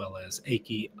 as well as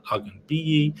Aki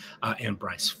Ogunbiyi and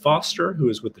Bryce Foster, who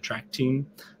is with the track team.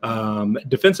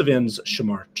 Defensive ends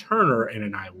Shamar Turner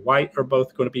and Anai White are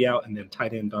both going to be out, and then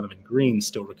tight end Donovan Green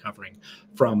still recovering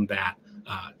from that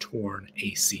torn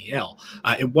ACL.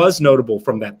 It was notable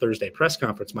from that Thursday press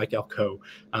conference, Mike Elko,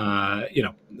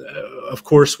 of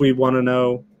course we want to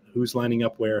know who's lining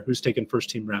up where, who's taking first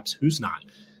team reps, who's not.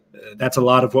 That's a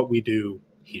lot of what we do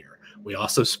here. We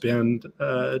also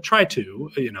try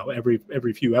to,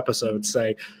 every few episodes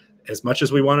say, as much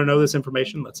as we want to know this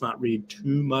information, let's not read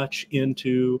too much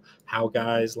into how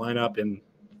guys line up in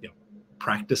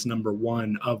practice number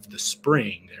one of the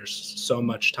spring. There's so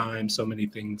much time, so many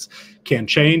things can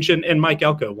change. And Mike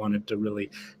Elko wanted to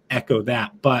really echo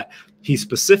that. But he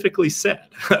specifically said,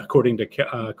 according to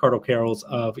Cardinal Carroll's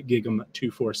of Gig'em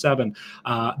 247,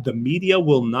 the media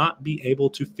will not be able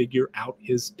to figure out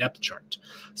his depth chart.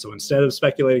 So instead of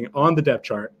speculating on the depth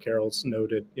chart, Carroll's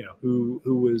noted, who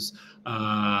was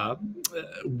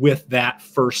with that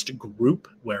first group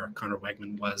where Connor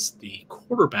Wegman was the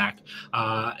quarterback.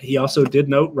 He also did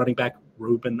note running back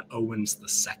Reuben Owens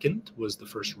II was the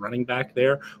first running back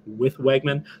there with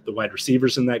Weigman. The wide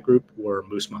receivers in that group were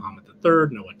Moose Muhammad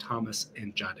III, Noah Thomas,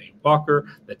 and Jade Walker.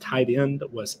 The tight end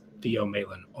was Theo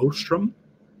Malin Ostrom.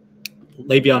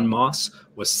 Le'Veon Moss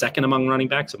was second among running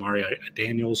backs. Amari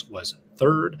Daniels was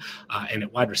third. And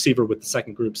at wide receiver with the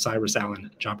second group, Cyrus Allen,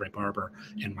 Jabray Barber,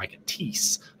 and Micah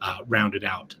Teese rounded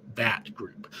out that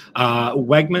group.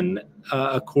 Weigman,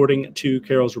 according to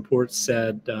Carroll's report,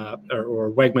 said,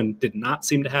 or Weigman did not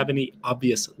seem to have any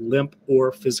obvious limp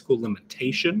or physical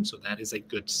limitation, so that is a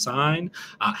good sign.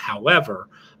 However,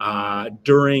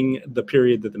 during the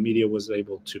period that the media was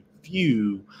able to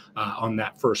view on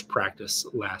that first practice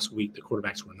last week, the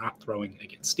quarterbacks were not throwing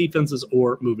against defenses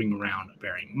or moving around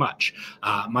very much.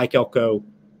 Mike Elko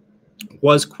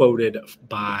was quoted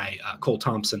by Cole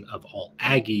Thompson of All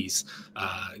Aggies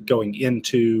going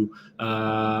into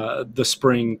the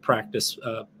spring practice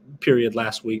period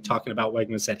last week, talking about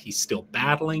Weigman, said he's still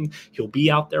battling. He'll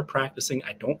be out there practicing.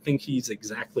 I don't think he's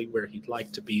exactly where he'd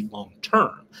like to be long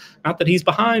term. Not that he's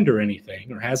behind or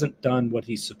anything or hasn't done what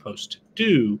he's supposed to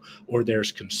do or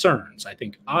there's concerns. I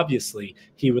think obviously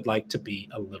he would like to be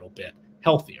a little bit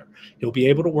healthier. He'll be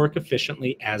able to work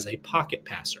efficiently as a pocket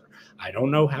passer. I don't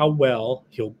know how well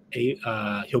he'll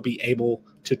be able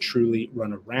to truly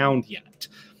run around yet.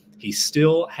 He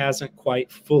still hasn't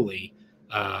quite fully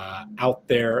out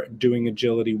there doing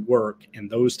agility work and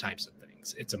those types of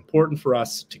things. It's important for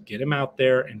us to get him out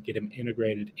there and get him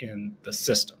integrated in the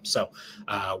system. So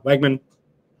Weigman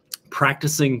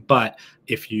practicing, but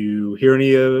if you hear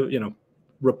any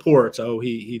reports, oh,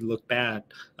 he looked bad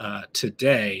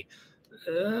today,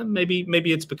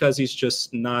 maybe it's because he's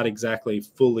just not exactly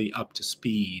fully up to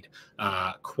speed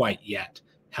quite yet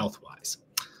health-wise.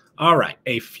 All right,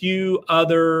 a few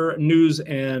other news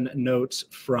and notes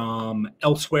from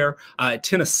elsewhere.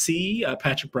 Tennessee,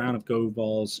 Patrick Brown of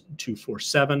GoVols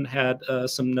 247 had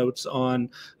some notes on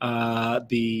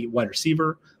the wide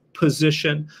receiver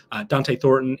position. Dante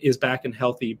Thornton is back and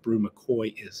healthy. Brew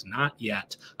McCoy is not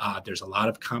yet. There's a lot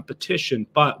of competition,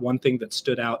 but one thing that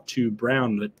stood out to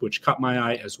Brown, which caught my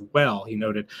eye as well, he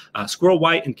noted Squirrel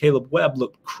White and Caleb Webb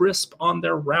looked crisp on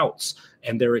their routes,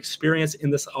 and their experience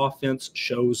in this offense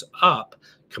shows up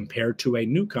compared to a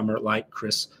newcomer like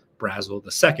Chris Brazel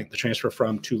II, the transfer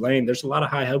from Tulane. There's a lot of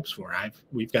high hopes for.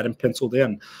 We've got him penciled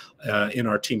in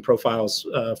our team profiles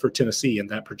for Tennessee, and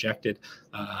that projected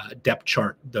depth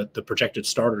chart, the projected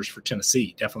starters for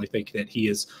Tennessee. Definitely think that he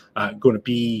is going to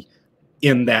be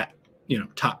in that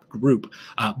top group.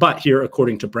 But here,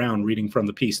 according to Brown, reading from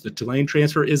the piece, the Tulane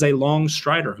transfer is a long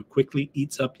strider who quickly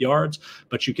eats up yards,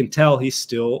 but you can tell he's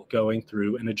still going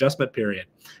through an adjustment period.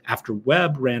 After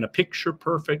Webb ran a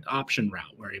picture-perfect option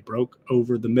route where he broke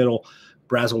over the middle,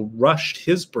 Brazel rushed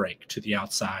his break to the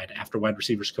outside after wide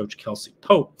receivers coach Kelsey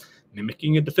Pope,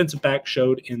 mimicking a defensive back,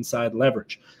 showed inside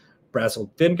leverage. Brazel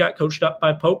then got coached up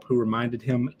by Pope, who reminded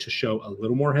him to show a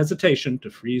little more hesitation to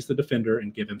freeze the defender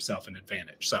and give himself an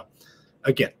advantage. So,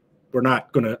 again, we're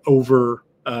not going to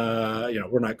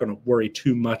we're not going to worry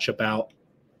too much about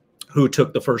who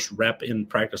took the first rep in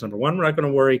practice number one. We're not going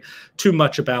to worry too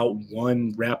much about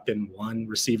one rep in one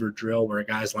receiver drill where a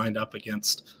guy's lined up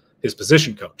against his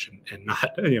position coach and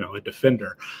not, a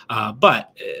defender.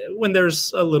 But when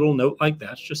there's a little note like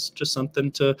that, it's just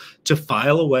something to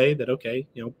file away that, okay,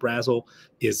 Brazel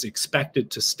is expected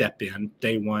to step in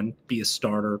day one, be a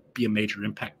starter, be a major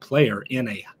impact player in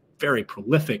a very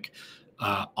prolific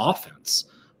offense.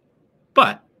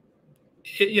 But,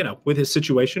 with his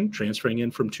situation, transferring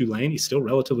in from Tulane, he's still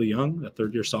relatively young, a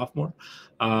third-year sophomore.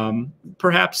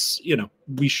 Perhaps,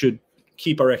 we should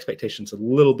keep our expectations a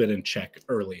little bit in check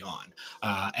early on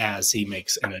as he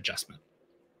makes an adjustment.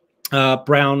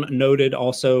 Brown noted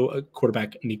also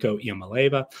quarterback Nico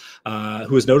Iamaleava,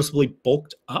 who has noticeably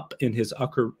bulked up in his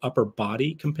upper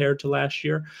body compared to last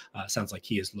year. Sounds like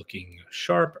he is looking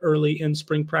sharp early in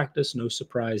spring practice. No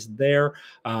surprise there.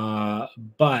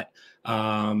 But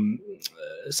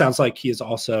sounds like he is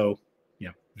also,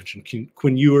 mentioned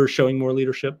Quinn Ewer showing more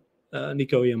leadership.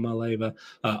 Nico Iamaleava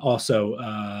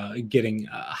also getting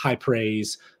high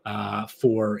praise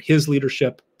for his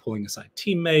leadership, pulling aside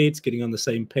teammates, getting on the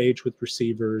same page with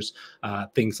receivers,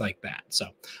 things like that. So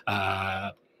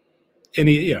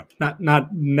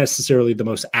not necessarily the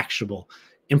most actionable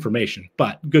information,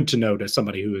 but good to note as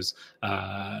somebody who is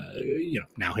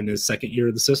now in his second year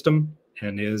of the system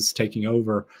and is taking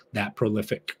over that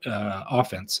prolific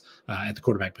offense at the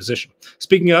quarterback position.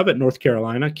 Speaking of, at North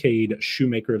Carolina, Cade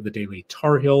Shoemaker of the Daily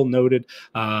Tar Heel noted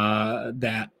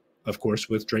that of course,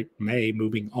 with Drake May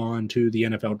moving on to the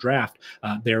NFL draft,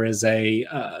 there is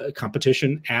a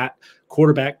competition at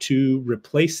quarterback to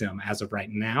replace him. As of right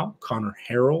now, Connor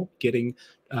Harrell getting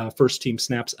first team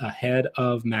snaps ahead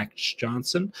of Max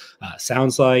Johnson.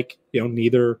 Sounds like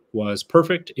neither was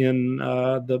perfect in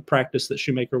the practice that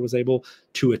Shoemaker was able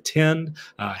to attend.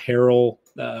 Harrell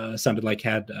sounded like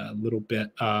had a little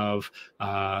bit of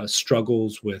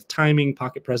struggles with timing,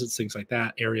 pocket presence, things like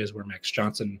that, areas where Max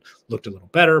Johnson looked a little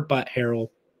better, but Harrell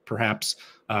perhaps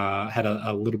had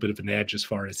a little bit of an edge as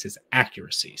far as his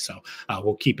accuracy. So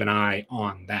we'll keep an eye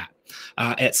on that.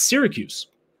 At Syracuse,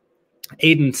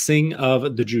 Aiden Singh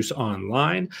of the Juice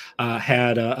Online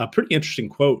had a pretty interesting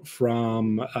quote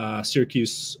from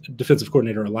Syracuse defensive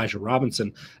coordinator Elijah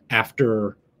Robinson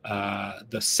after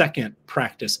the second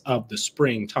practice of the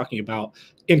spring, talking about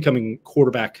incoming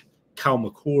quarterback Kyle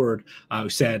McCord, who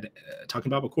said,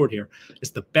 talking about McCord here,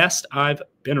 is the best I've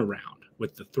been around.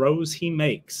 With the throws he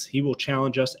makes, he will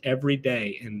challenge us every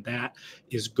day, and that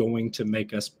is going to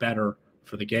make us better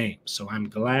for the game. So I'm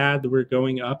glad that we're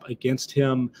going up against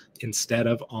him instead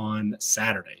of on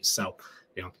Saturdays. So,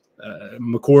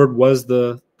 McCord was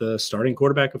the starting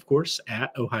quarterback, of course,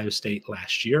 at Ohio State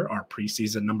last year, our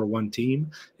preseason #1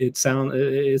 team. It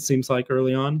seems like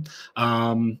early on,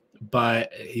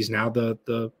 but he's now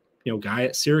the guy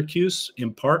at Syracuse,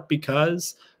 in part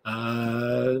because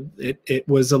it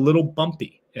was a little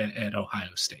bumpy at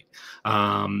Ohio State.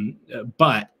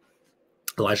 But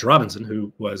Elijah Robinson,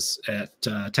 who was at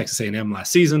Texas A&M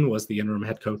last season, was the interim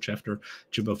head coach after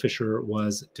Jimbo Fisher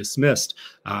was dismissed.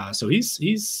 So he's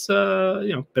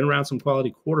been around some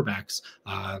quality quarterbacks.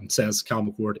 Says Kyle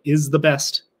McCord is the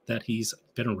best that he's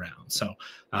been around. So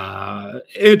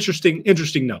interesting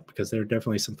note, because there are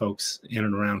definitely some folks in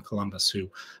and around Columbus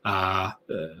who have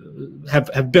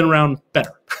been around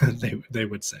better, they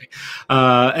would say.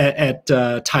 At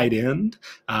tight end,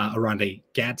 Aronde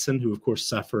Gadsden, who of course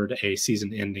suffered a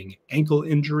season-ending ankle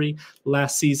injury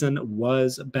last season,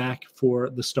 was back for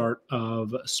the start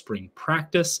of spring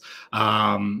practice.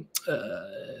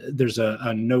 There's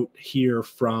a note here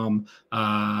from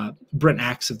Brent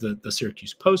Axe of the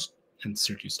Syracuse Post and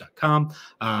Syracuse.com,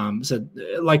 said,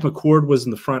 like McCord was in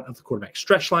the front of the quarterback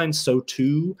stretch line, so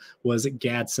too was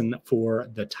Gadsden for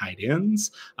the tight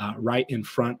ends, right in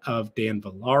front of Dan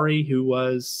Villari, who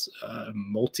was a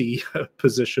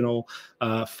multi-positional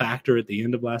factor at the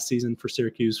end of last season for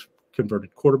Syracuse.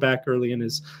 Converted quarterback early in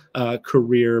his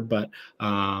career, but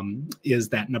is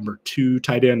that #2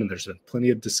 tight end. And there's been plenty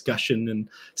of discussion in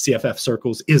CFF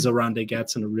circles. Is Aronde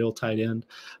Gadsden a real tight end,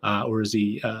 or is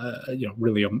he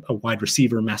really a wide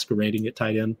receiver masquerading at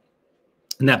tight end?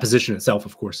 And that position itself,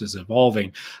 of course, is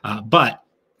evolving, but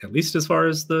at least as far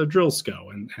as the drills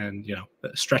go and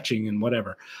stretching and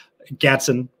whatever,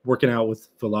 Gadsden working out with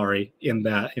Villari in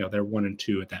that, they're 1 and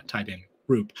 2 at that tight end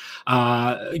group.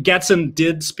 Gadsden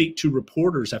did speak to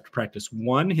reporters after practice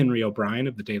 1. Henry O'Brien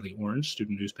of the Daily Orange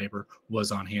student newspaper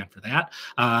was on hand for that.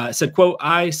 Said, quote,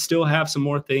 I still have some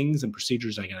more things and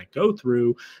procedures I got to go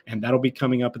through, and that'll be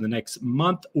coming up in the next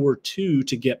month or 2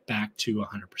 to get back to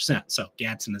 100%. So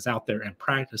Gadsden is out there and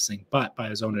practicing, but by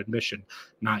his own admission,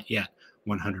 not yet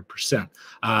 100%.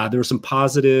 There were some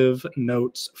positive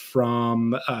notes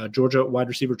from Georgia wide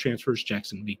receiver transfers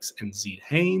Jackson Meeks and Zeed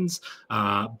Haynes,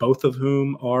 both of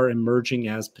whom are emerging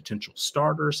as potential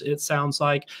starters, it sounds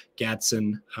like.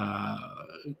 Gadsden,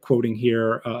 quoting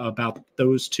here about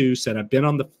those two, said, I've been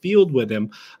on the field with him,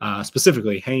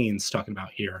 specifically Haynes talking about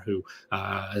here, who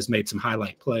has made some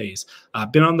highlight plays.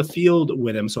 I've been on the field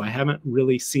with him, so I haven't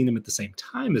really seen him at the same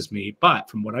time as me, but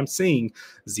from what I'm seeing,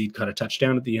 Zeed caught a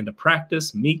touchdown at the end of practice.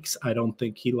 Meeks, I don't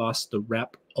think he lost the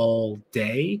rep all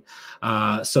day.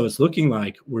 So it's looking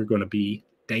like we're going to be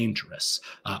dangerous.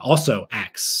 Also,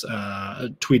 Axe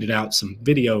tweeted out some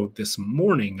video this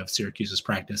morning of Syracuse's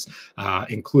practice,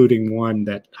 including one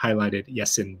that highlighted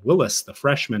Yasin Willis, the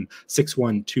freshman,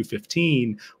 6'1",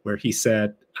 215, where he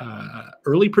said,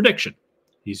 early prediction,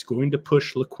 he's going to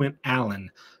push LaQuint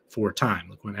Allen for time.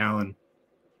 LaQuint Allen,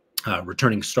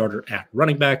 returning starter at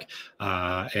running back,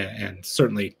 and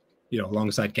certainly,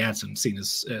 alongside Gadsden, seen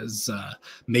as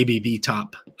maybe the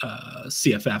top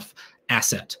CFF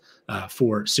asset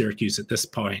for Syracuse at this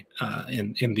point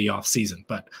in the offseason.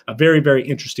 But a very, very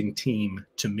interesting team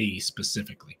to me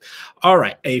specifically. All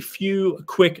right, a few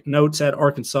quick notes at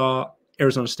Arkansas,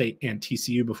 Arizona State, and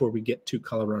TCU before we get to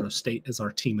Colorado State as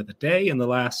our team of the day in the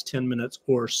last 10 minutes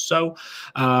or so.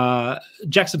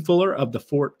 Jackson Fuller of the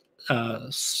Fort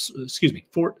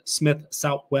Smith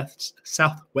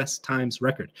Southwest Times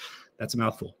Record. That's a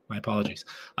mouthful. My apologies.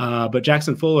 But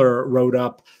Jackson Fuller wrote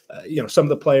up, some of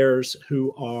the players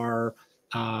who are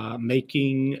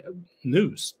making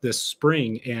news this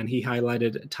spring, and he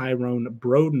highlighted Tyrone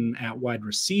Broden at wide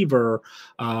receiver,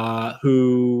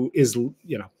 who is,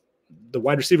 the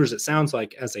wide receivers, it sounds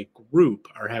like, as a group,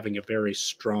 are having a very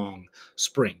strong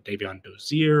spring. Davion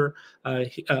Dozier,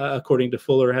 according to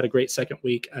Fuller, had a great second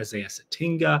week. Isaiah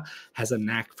Satinga has a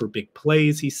knack for big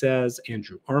plays, he says.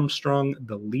 Andrew Armstrong,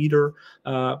 the leader,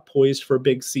 poised for a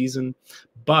big season.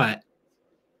 But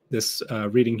this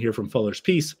reading here from Fuller's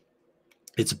piece,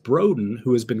 it's Broden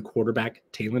who has been quarterback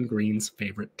Taylon Green's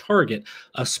favorite target,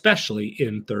 especially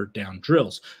in third down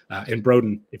drills. And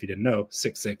Broden, if you didn't know,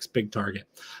 6'6", big target.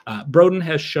 Broden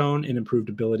has shown an improved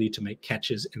ability to make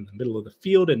catches in the middle of the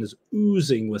field and is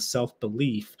oozing with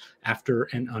self-belief after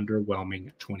an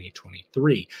underwhelming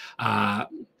 2023.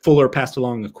 Fuller passed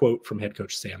along a quote from head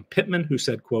coach Sam Pittman, who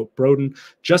said, quote, Broden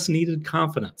just needed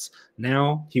confidence.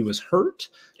 Now he was hurt,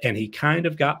 and he kind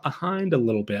of got behind a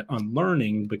little bit on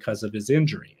learning because of his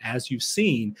injury. As you've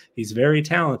seen, he's very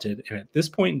talented, and at this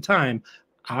point in time,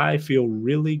 I feel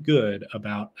really good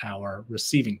about our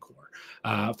receiving core.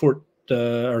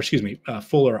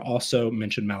 Fuller also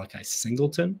mentioned Malachi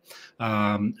Singleton,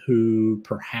 who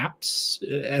perhaps,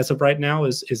 as of right now,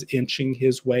 is inching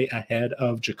his way ahead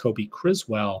of Jacoby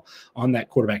Criswell on that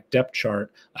quarterback depth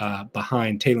chart,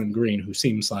 behind Taylon Green, who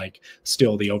seems like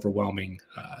still the overwhelming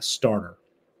starter.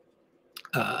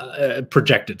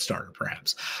 Projected starter,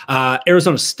 perhaps.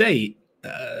 Arizona State,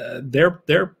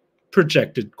 their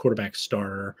projected quarterback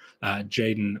starter,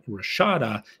 Jaden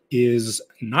Rashada, is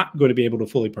not going to be able to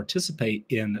fully participate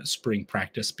in spring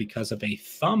practice because of a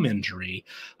thumb injury,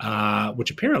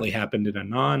 which apparently happened in a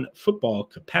non-football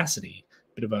capacity.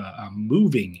 Bit of a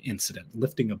moving incident,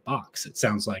 lifting a box, it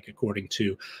sounds like, according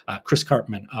to Chris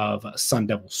Cartman of Sun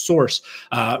Devil Source.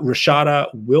 Rashada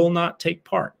will not take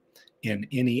part in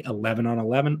any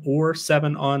 11-on-11 or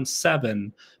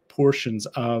 7-on-7 portions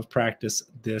of practice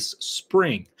this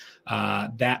spring.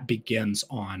 That begins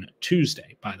on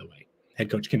Tuesday, by the way.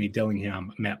 Head coach Kenny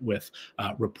Dillingham met with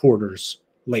reporters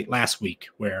late last week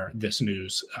where this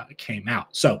news came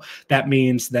out. So that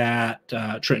means that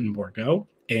Trenton Bourgo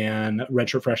and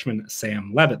redshirt freshman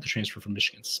Sam Levitt, the transfer from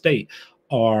Michigan State,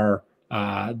 are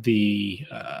the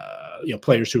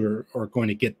players who are going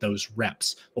to get those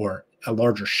reps, or a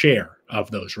larger share of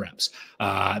those reps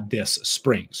this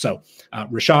spring. So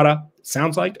Rashada,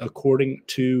 sounds like, according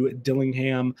to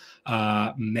Dillingham,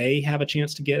 may have a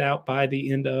chance to get out by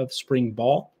the end of spring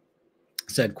ball.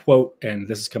 Said, quote, and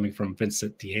this is coming from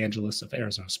Vincent DeAngelis of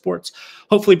Arizona Sports,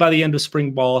 hopefully by the end of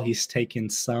spring ball, he's taken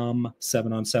some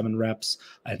 7-on-7 reps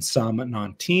and some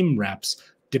non-team reps,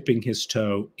 dipping his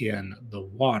toe in the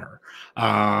water.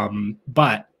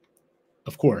 But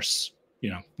of course,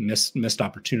 missed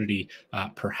opportunity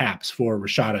perhaps for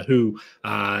Rashada, who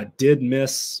did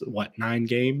miss 9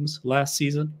 games last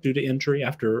season due to injury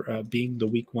after being the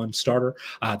week 1 starter.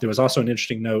 There was also an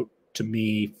interesting note to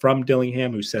me from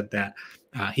Dillingham, who said that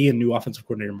he and new offensive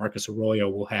coordinator Marcus Arroyo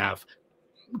will have,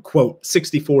 quote,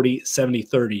 60-40,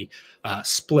 70-30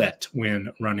 split when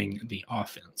running the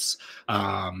offense.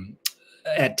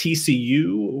 At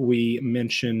TCU, we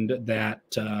mentioned that,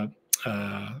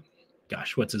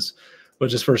 what's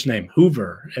his first name?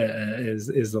 Hoover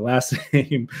is the last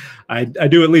name. I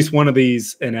do at least one of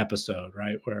these an episode,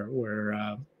 right?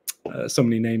 Where so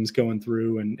many names going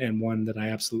through, and one that I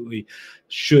absolutely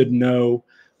should know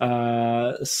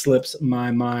slips my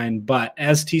mind. But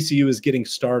as TCU is getting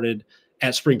started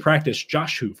at spring practice,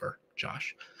 Josh Hoover,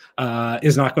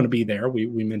 is not going to be there. We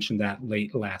mentioned that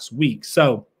late last week.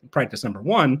 So practice number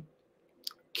 1,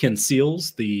 Ken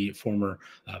Seals, the former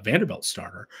Vanderbilt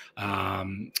starter,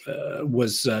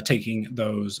 was taking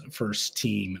those first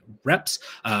team reps.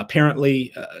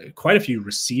 Apparently, quite a few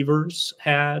receivers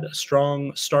had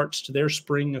strong starts to their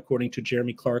spring, according to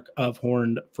Jeremy Clark of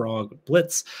Horned Frog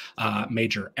Blitz.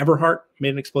 Major Everhart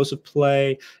made an explosive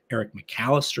play. Eric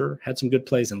McAllister had some good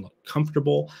plays and looked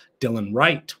comfortable. Dylan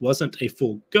Wright wasn't a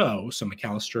full go, so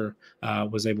McAllister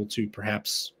was able to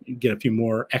perhaps get a few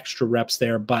more extra reps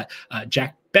there. But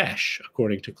Jack Besh,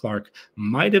 according to Clark,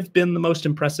 might have been the most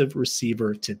impressive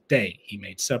receiver today. He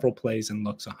made several plays and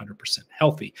looks 100%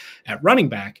 healthy. At running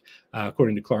back,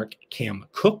 according to Clark, Cam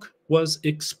Cook was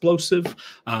explosive.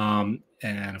 And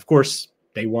of course,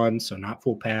 day 1, so not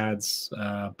full pads,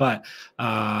 but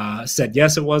said,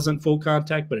 yes, it wasn't full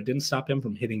contact, but it didn't stop him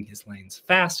from hitting his lanes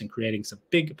fast and creating some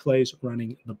big plays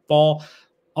running the ball.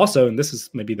 Also, and this is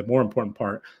maybe the more important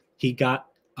part, he got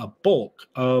a bulk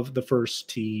of the first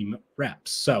team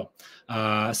reps. So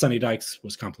Sonny Dykes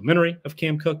was complimentary of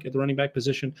Cam Cook at the running back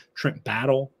position. Trent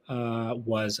Battle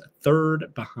was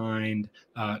 3rd behind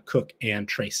Cook and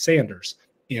Trey Sanders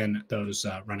in those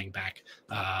running back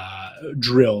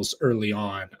drills early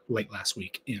on late last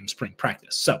week in spring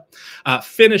practice. So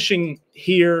finishing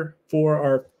here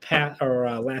for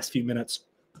our last few minutes,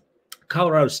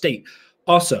 Colorado State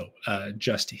also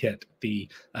just hit the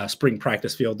spring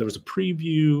practice field. There was a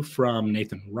preview from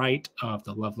Nathan Wright of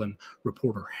the Loveland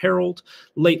Reporter-Herald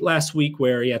late last week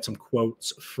where he had some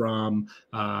quotes from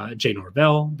Jay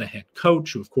Norvell, the head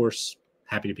coach, who, of course,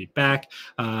 happy to be back.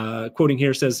 Quoting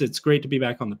here says, "It's great to be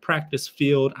back on the practice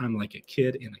field. I'm like a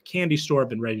kid in a candy store. I've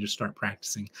been ready to start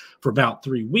practicing for about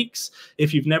 3 weeks.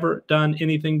 If you've never done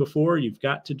anything before, you've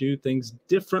got to do things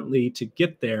differently to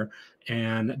get there."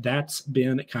 And that's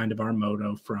been kind of our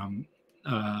motto from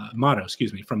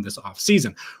this off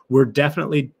season. We're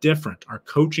definitely different. Our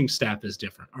coaching staff is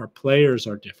different. Our players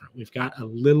are different. We've got a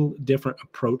little different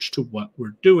approach to what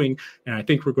we're doing, and I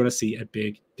think we're going to see a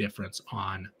big difference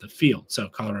on the field. So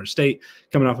Colorado State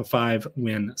coming off a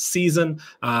 5-win season.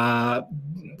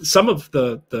 Some of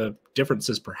the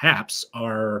differences perhaps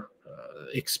are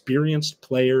experienced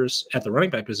players at the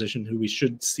running back position who we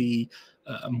should see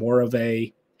more of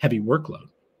a heavy workload.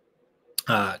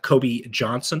 Kobe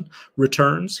Johnson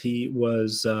returns. He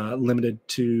was limited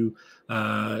to,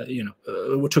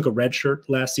 took a red shirt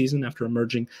last season after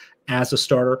emerging as a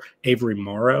starter. Avery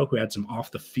Morrow, who had some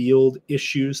off the field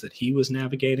issues that he was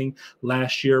navigating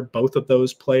last year. Both of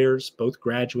those players, both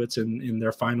graduates in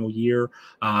their final year,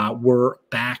 were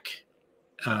back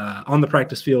on the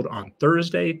practice field on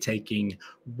Thursday, taking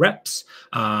reps.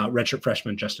 Redshirt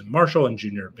freshman Justin Marshall and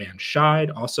junior Van Scheid,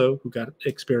 also who got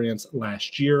experience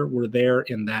last year, were there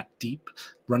in that deep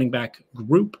running back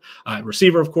group.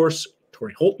 Receiver, of course,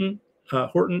 Torrey Horton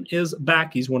is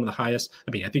back. He's one of the highest.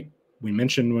 I mean, I think we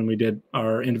mentioned when we did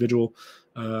our individual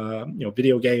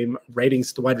video game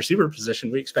ratings at the wide receiver position,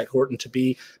 we expect Horton to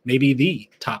be maybe the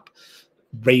top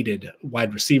rated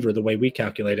wide receiver the way we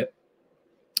calculate it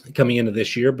coming into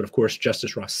this year. But of course,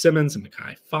 Justice Ross Simmons and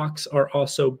Mekhi Fox are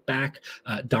also back.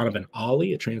 Donovan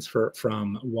Ollie, a transfer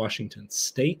from Washington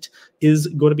State, is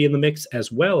going to be in the mix,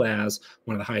 as well as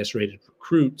one of the highest rated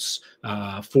recruits,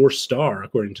 4-star,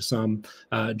 according to some,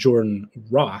 Jordan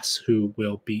Ross, who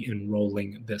will be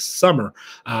enrolling this summer.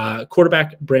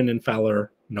 Quarterback Brandon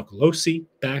Fowler Nicolosi,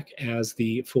 back as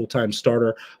the full-time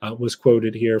starter, was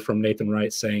quoted here from Nathan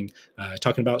Wright saying,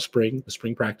 talking about the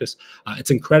spring practice,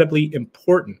 "It's incredibly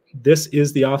important. This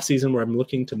is the offseason where I'm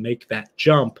looking to make that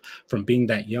jump from being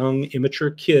that young,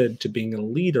 immature kid to being a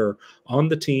leader on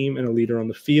the team and a leader on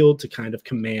the field to kind of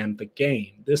command the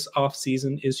game. This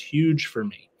offseason is huge for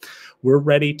me. We're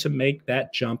ready to make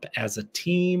that jump as a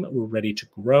team. We're ready to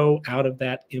grow out of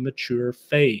that immature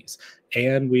phase.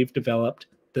 And we've developed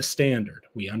the standard.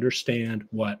 We understand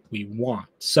what we want."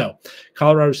 So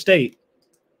Colorado State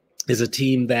is a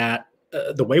team that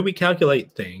the way we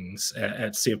calculate things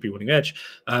at CFP Winning Edge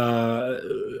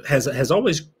has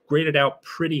always graded out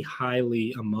pretty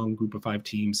highly among Group of 5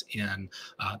 teams in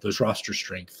those roster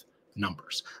strength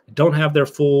numbers. I don't have their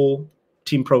full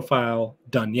team profile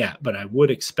done yet, but I would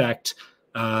expect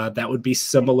that would be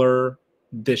similar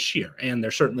this year. And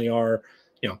there certainly are,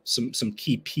 some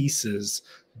key pieces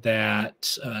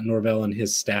that Norvell and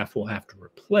his staff will have to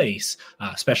replace,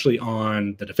 especially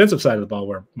on the defensive side of the ball,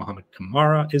 where Muhammad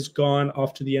Kamara is gone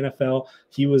off to the NFL.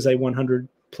 He was a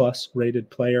 100+ rated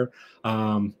player.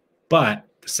 But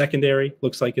the secondary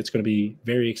looks like it's going to be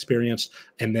very experienced.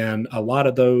 And then a lot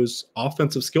of those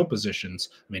offensive skill positions,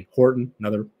 I mean, Horton,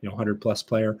 another 100+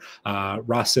 player.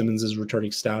 Ross Simmons is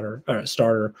returning starter.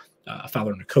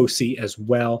 Fowler Nicolosi as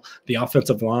well. The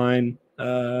offensive line,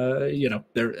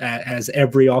 there, as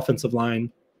every offensive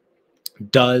line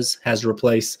has to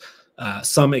replace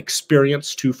some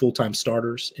experienced 2 full-time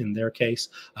starters in their case,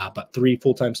 but 3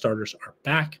 full-time starters are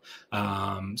back.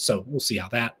 So we'll see how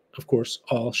that, of course,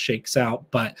 all shakes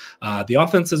out. But the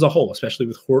offense as a whole, especially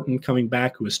with Horton coming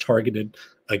back, who was targeted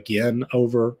again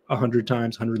over 100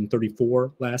 times,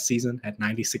 134 last season, had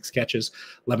 96 catches,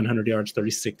 1,100 yards,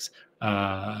 96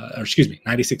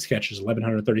 catches,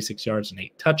 1,136 yards, and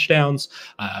 8 touchdowns.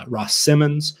 Ross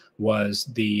Simmons was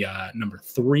the number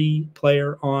 3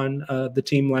 player on the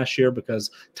team last year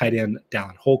because tight end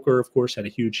Dallin Holker, of course, had a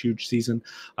huge season.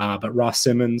 But Ross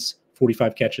Simmons,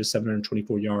 45 catches,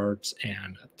 724 yards,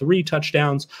 and 3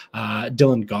 touchdowns.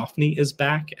 Dylan Goffney is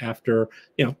back after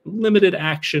limited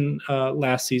action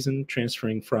last season,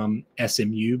 transferring from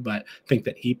SMU, but think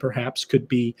that he perhaps could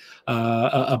be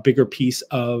a bigger piece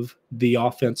of the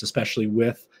offense, especially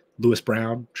with Lewis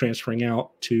Brown transferring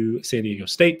out to San Diego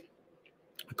State.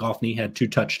 Goffney had 2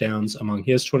 touchdowns among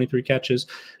his 23 catches,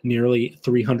 nearly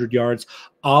 300 yards.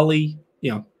 Ollie,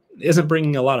 isn't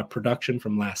bringing a lot of production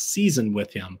from last season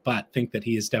with him, but think that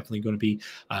he is definitely going to be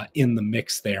in the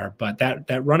mix there. But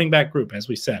that running back group, as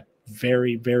we said,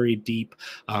 very, very deep.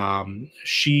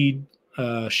 Shield,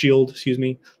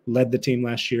 led the team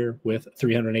last year with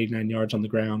 389 yards on the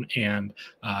ground and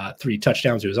 3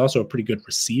 touchdowns. He was also a pretty good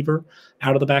receiver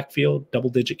out of the backfield,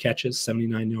 double-digit catches,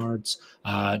 79 yards.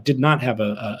 Did not have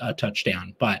a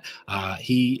touchdown, but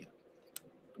he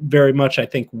very much, I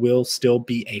think, will still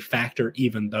be a factor,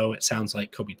 even though it sounds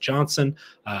like Kobe Johnson,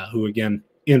 who, again,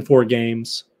 in 4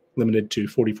 games, limited to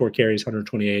 44 carries,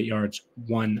 128 yards,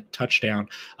 1 touchdown,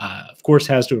 of course,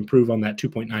 has to improve on that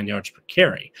 2.9 yards per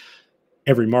carry.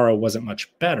 Every Morrow wasn't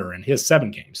much better in his 7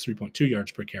 games, 3.2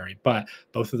 yards per carry, but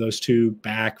both of those two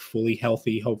back, fully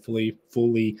healthy, hopefully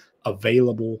fully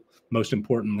available, most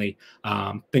importantly.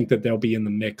 Think that they'll be in the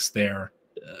mix there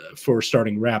for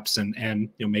starting reps, and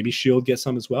maybe Shield gets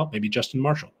some as well. Maybe Justin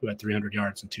Marshall, who had 300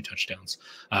 yards and 2 touchdowns,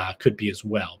 could be as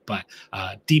well. But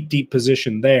deep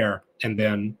position there. And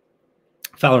then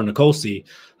Fowler Nicolsi,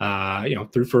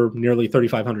 threw for nearly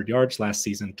 3,500 yards last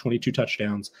season, 22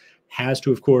 touchdowns, has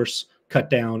to, of course, cut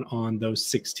down on those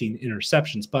 16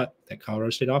 interceptions. But that Colorado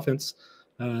State offense,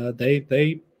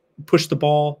 they push the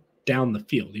ball down the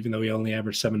field, even though he only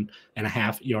averaged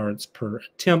 7.5 yards per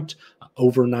attempt,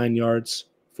 over 9 yards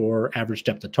for average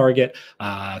depth of target.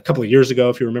 A couple of years ago,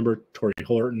 if you remember, Torrey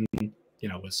Horton,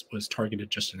 was targeted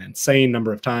just an insane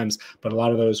number of times, but a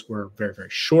lot of those were very, very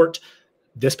short.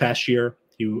 This past year,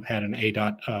 he had an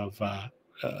ADOT of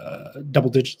double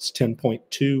digits,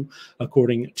 10.2,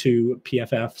 according to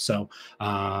PFF. So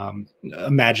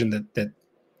imagine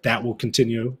that will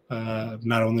continue.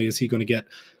 Not only is he going to get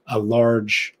a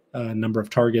large number of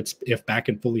targets if back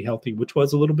and fully healthy, which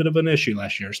was a little bit of an issue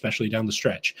last year, especially down the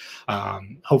stretch.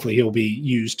 Hopefully he'll be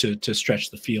used to stretch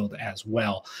the field as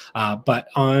well. But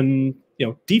on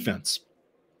defense,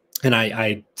 and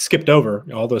I skipped over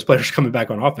all those players coming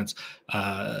back on offense.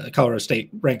 Colorado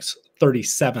State ranks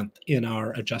 37th in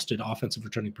our adjusted offensive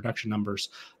returning production numbers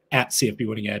at CFP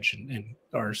Winning Edge, and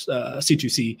our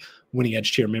C2C Winning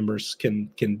Edge tier members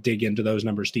can dig into those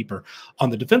numbers deeper.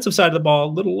 On the defensive side of the ball,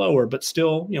 a little lower, but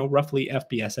still, roughly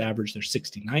FBS average. They're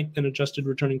 69th in adjusted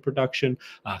returning production.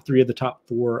 3 of the top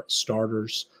 4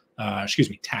 starters,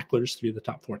 tacklers, 3 of the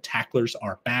top 4 tacklers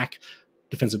are back.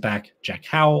 Defensive back Jack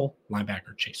Howell,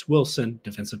 linebacker Chase Wilson,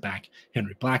 defensive back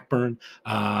Henry Blackburn,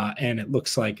 and it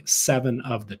looks like 7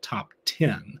 of the top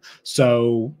 10.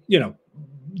 So,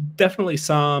 definitely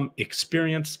some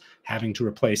experience. Having to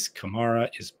replace Kamara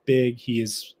is big. He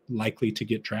is likely to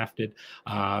get drafted.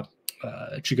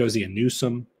 Chigozie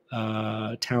Newsome,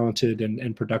 talented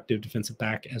and productive defensive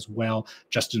back as well.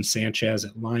 Justin Sanchez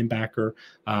at linebacker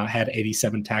had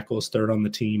 87 tackles, 3rd on the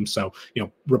team. So,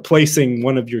 replacing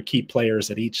one of your key players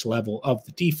at each level of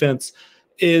the defense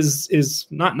is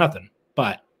not nothing.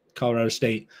 But Colorado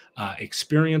State,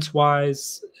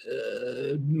 experience-wise,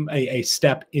 a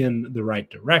step in the right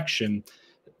direction.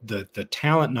 The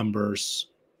talent numbers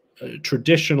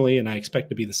traditionally, and I expect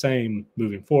to be the same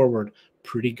moving forward,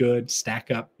 pretty good,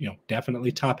 stack up,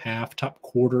 definitely top half, top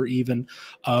quarter even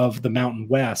of the Mountain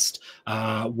West,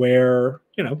 where,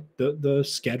 the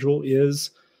schedule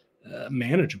is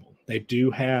manageable. They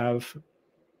do have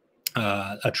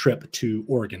a trip to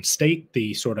Oregon State,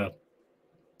 the sort of,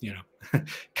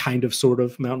 sort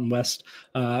of Mountain West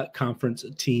conference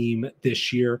team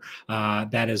this year.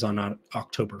 That is on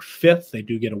October 5th. They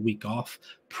do get a week off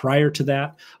prior to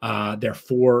that. Their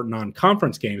 4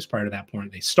 non-conference games prior to that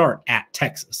point, they start at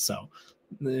Texas. So,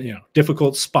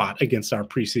 difficult spot against our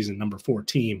preseason number 4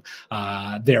 team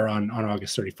there on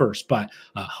August 31st. But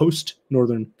host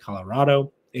Northern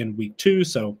Colorado in week 2.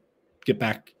 So get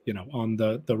back, on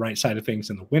the right side of things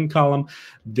in the win column,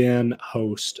 then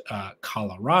host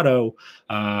Colorado,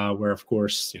 where, of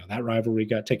course, that rivalry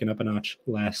got taken up a notch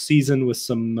last season with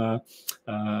some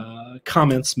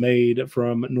comments made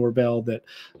from Norvell that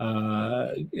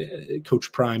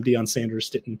Coach Prime, Deion Sanders,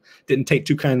 didn't take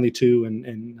too kindly to,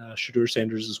 and Shadur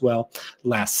Sanders as well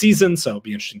last season. So it'll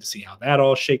be interesting to see how that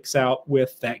all shakes out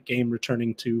with that game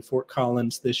returning to Fort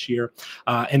Collins this year.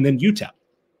 And then UTEP.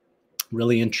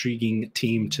 Really intriguing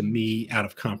team to me out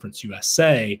of Conference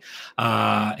USA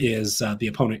is the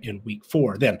opponent in week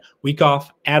 4. Then week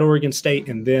off at Oregon State,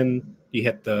 and then you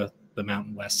hit the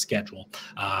Mountain West schedule.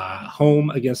 Home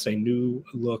against a new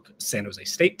look San Jose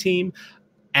State team.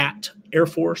 at Air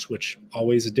Force, which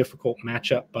always a difficult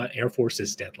matchup, but Air Force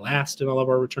is dead last in all of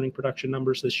our returning production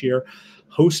numbers this year.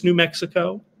 Host New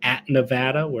Mexico, at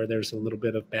Nevada, where there's a little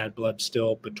bit of bad blood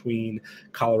still between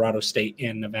Colorado State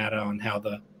and Nevada on how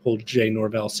the whole Jay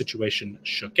Norvell situation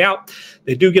shook out.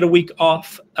 They do get a week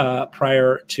off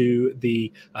prior to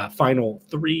the final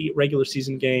 3 regular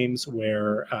season games,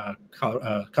 where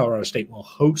Colorado State will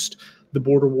host the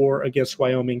border war against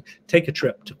Wyoming, take a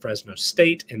trip to Fresno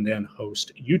State, and then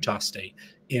host Utah State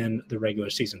in the regular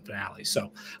season finale.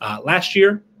 So last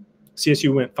year,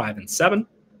 CSU went 5-7.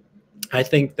 I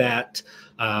think that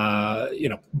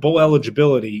bowl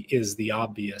eligibility is the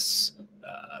obvious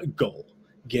goal.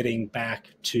 Getting back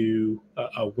to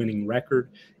a winning record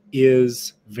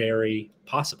is very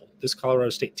possible. This Colorado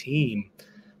State team,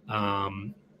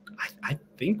 I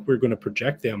think we're going to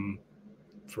project them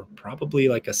for probably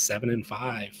like a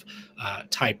 7-5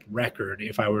 type record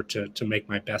if I were to make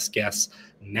my best guess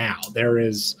now. There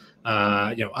is,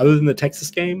 other than the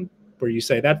Texas game, where you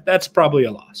say that's probably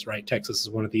a loss, right? Texas is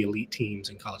one of the elite teams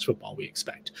in college football we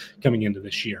expect coming into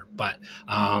this year. But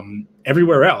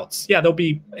everywhere else, yeah, they'll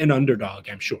be an underdog,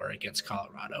 I'm sure, against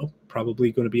Colorado.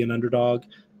 Probably going to be an underdog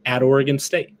at Oregon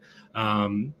State.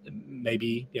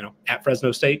 Maybe, at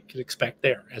Fresno State, could expect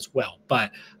there as well.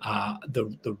 But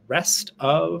the rest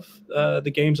of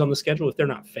the games on the schedule, if they're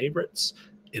not favorites,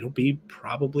 it'll be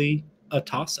probably a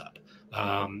toss-up.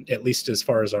 At least as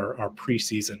far as our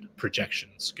preseason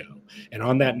projections go. And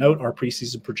on that note, our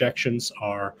preseason projections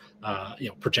are,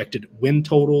 projected win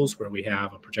totals, where we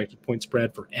have a projected point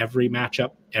spread for every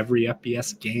matchup, every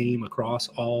FBS game across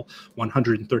all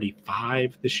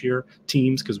 135 this year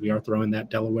teams, because we are throwing that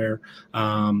Delaware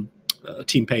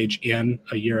team page in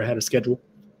a year ahead of schedule.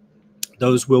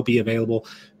 Those will be available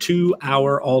to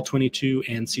our All-22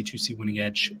 and C2C Winning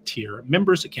Edge tier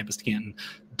members at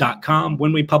campus2canton.com.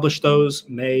 When we publish those,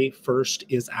 May 1st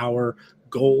is our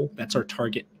goal. That's our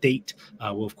target date.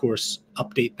 We'll, of course,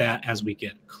 update that as we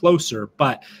get closer.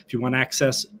 But if you want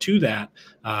access to that,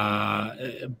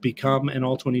 become an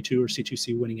All-22 or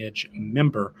C2C Winning Edge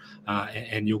member,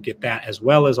 and you'll get that as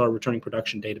well as our returning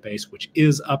production database, which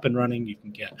is up and running. You can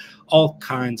get all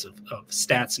kinds of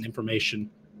stats and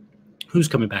information. Who's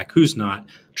coming back, who's not,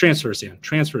 transfers in,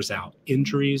 transfers out,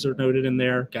 injuries are noted in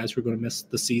there, guys who are going to miss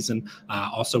the season.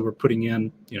 Also, we're putting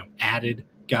in, added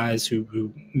guys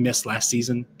who missed last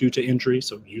season due to injury.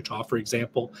 So Utah, for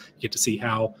example, you get to see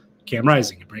how Cam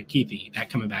Rising and Brent Keithy, that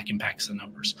coming back impacts the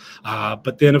numbers.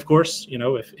 But then, of course,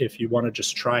 if you want to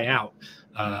just try out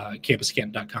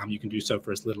campus2canton.com, you can do so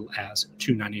for as little as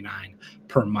 $2.99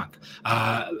 per month.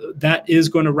 That is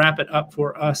going to wrap it up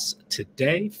for us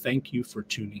today. Thank you for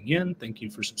tuning in. Thank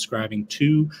you for subscribing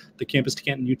to the Campus to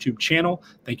Canton YouTube channel.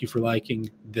 Thank you for liking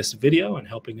this video and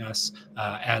helping us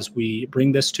as we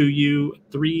bring this to you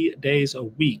 3 days a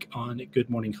week on Good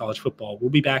Morning College Football. We'll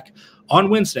be back on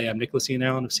Wednesday. I'm Nicholas Ian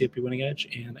Allen of CFP Winning Edge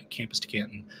and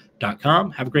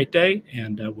campus2canton.com. Have a great day,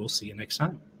 and we'll see you next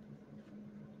time.